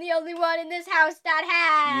 but I'm the only one in this house that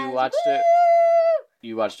has. You watched it.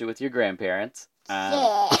 You watched it with your grandparents.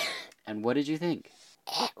 Yeah. And what did you think?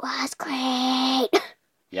 It was great.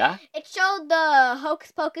 Yeah? It showed the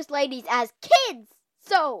Hocus Pocus ladies as kids,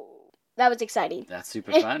 so that was exciting. That's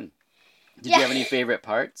super fun. Did you have any favorite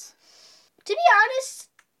parts? To be honest,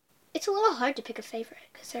 it's a little hard to pick a favorite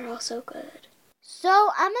because they're all so good. So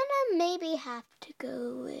I'm gonna maybe have to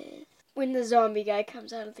go with when the zombie guy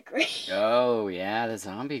comes out of the grave. Oh, yeah, the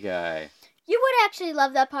zombie guy. You would actually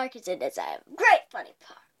love that part because it is a great funny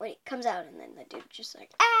part when he comes out and then the dude's just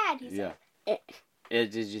like, and he's like...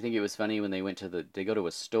 Did you think it was funny when they went to they go to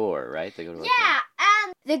a store, right? They go to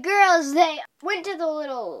and the girls, they went to the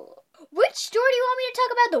little... Which store do you want me to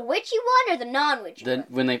talk about? The witchy one or the non-witchy one?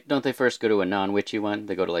 When don't they first go to a non-witchy one?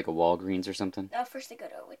 They go to like a Walgreens or something? No, first they go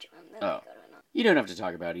to a witchy one, then they go to a non. You don't have to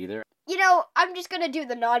talk about either. You know, I'm just gonna do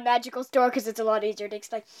the non-magical store because it's a lot easier to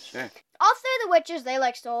explain. Sure. All three of the witches, they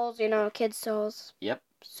like souls, you know, kids' souls. Yep.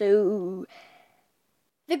 So...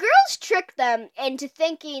 the girls trick them into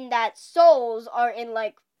thinking that souls are in,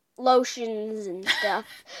 like, lotions and stuff.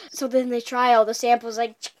 So then they try all the samples,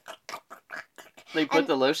 like... They put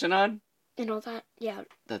the lotion on? And all that, yeah.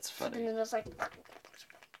 That's funny. And then there's, like...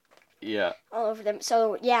 yeah. all over them.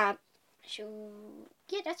 So, yeah.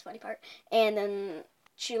 Yeah, that's the funny part. And then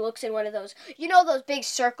she looks in one of those, you know, those big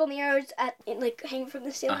circle mirrors like hanging from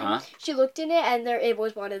the ceiling. Uh-huh. She looked in it, and it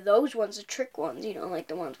was one of those ones, the trick ones, you know, like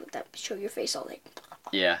the ones with that show your face all like.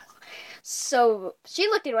 Yeah. So she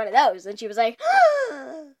looked in one of those, and she was like,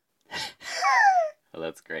 Well,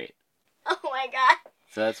 that's great. oh my god.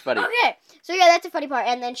 So that's funny. Okay, so yeah, that's a funny part.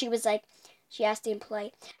 And then she was like, she asked the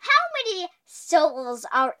employee, how many souls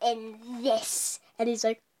are in this? And he's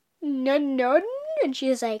like, none. And she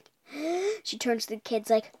was like, she turns to the kids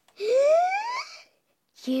like,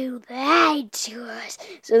 you lied to us.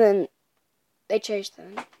 So then they changed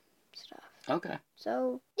them and stuff. Okay.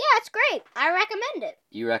 So, yeah, it's great. I recommend it.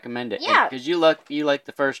 You recommend it? Yeah. Because you like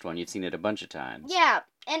the first one. You've seen it a bunch of times. Yeah.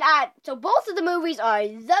 And so both of the movies are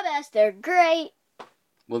the best. They're great.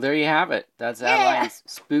 Well, there you have it. That's Adeline's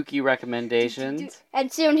spooky recommendations. And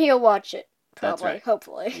soon he'll watch it. Probably. That's right.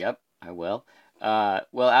 Hopefully. Yep, I will.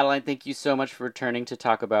 Well, Adeline, thank you so much for returning to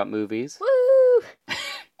talk about movies. Woo!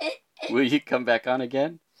 Will you come back on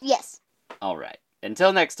again? Yes. All right.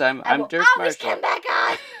 Until next time, I'm Dirk Marshall. Come back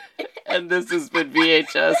on. And this has been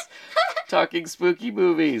VHS talking spooky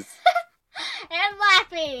movies. And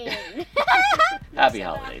laughing. Happy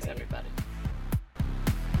holidays, everybody.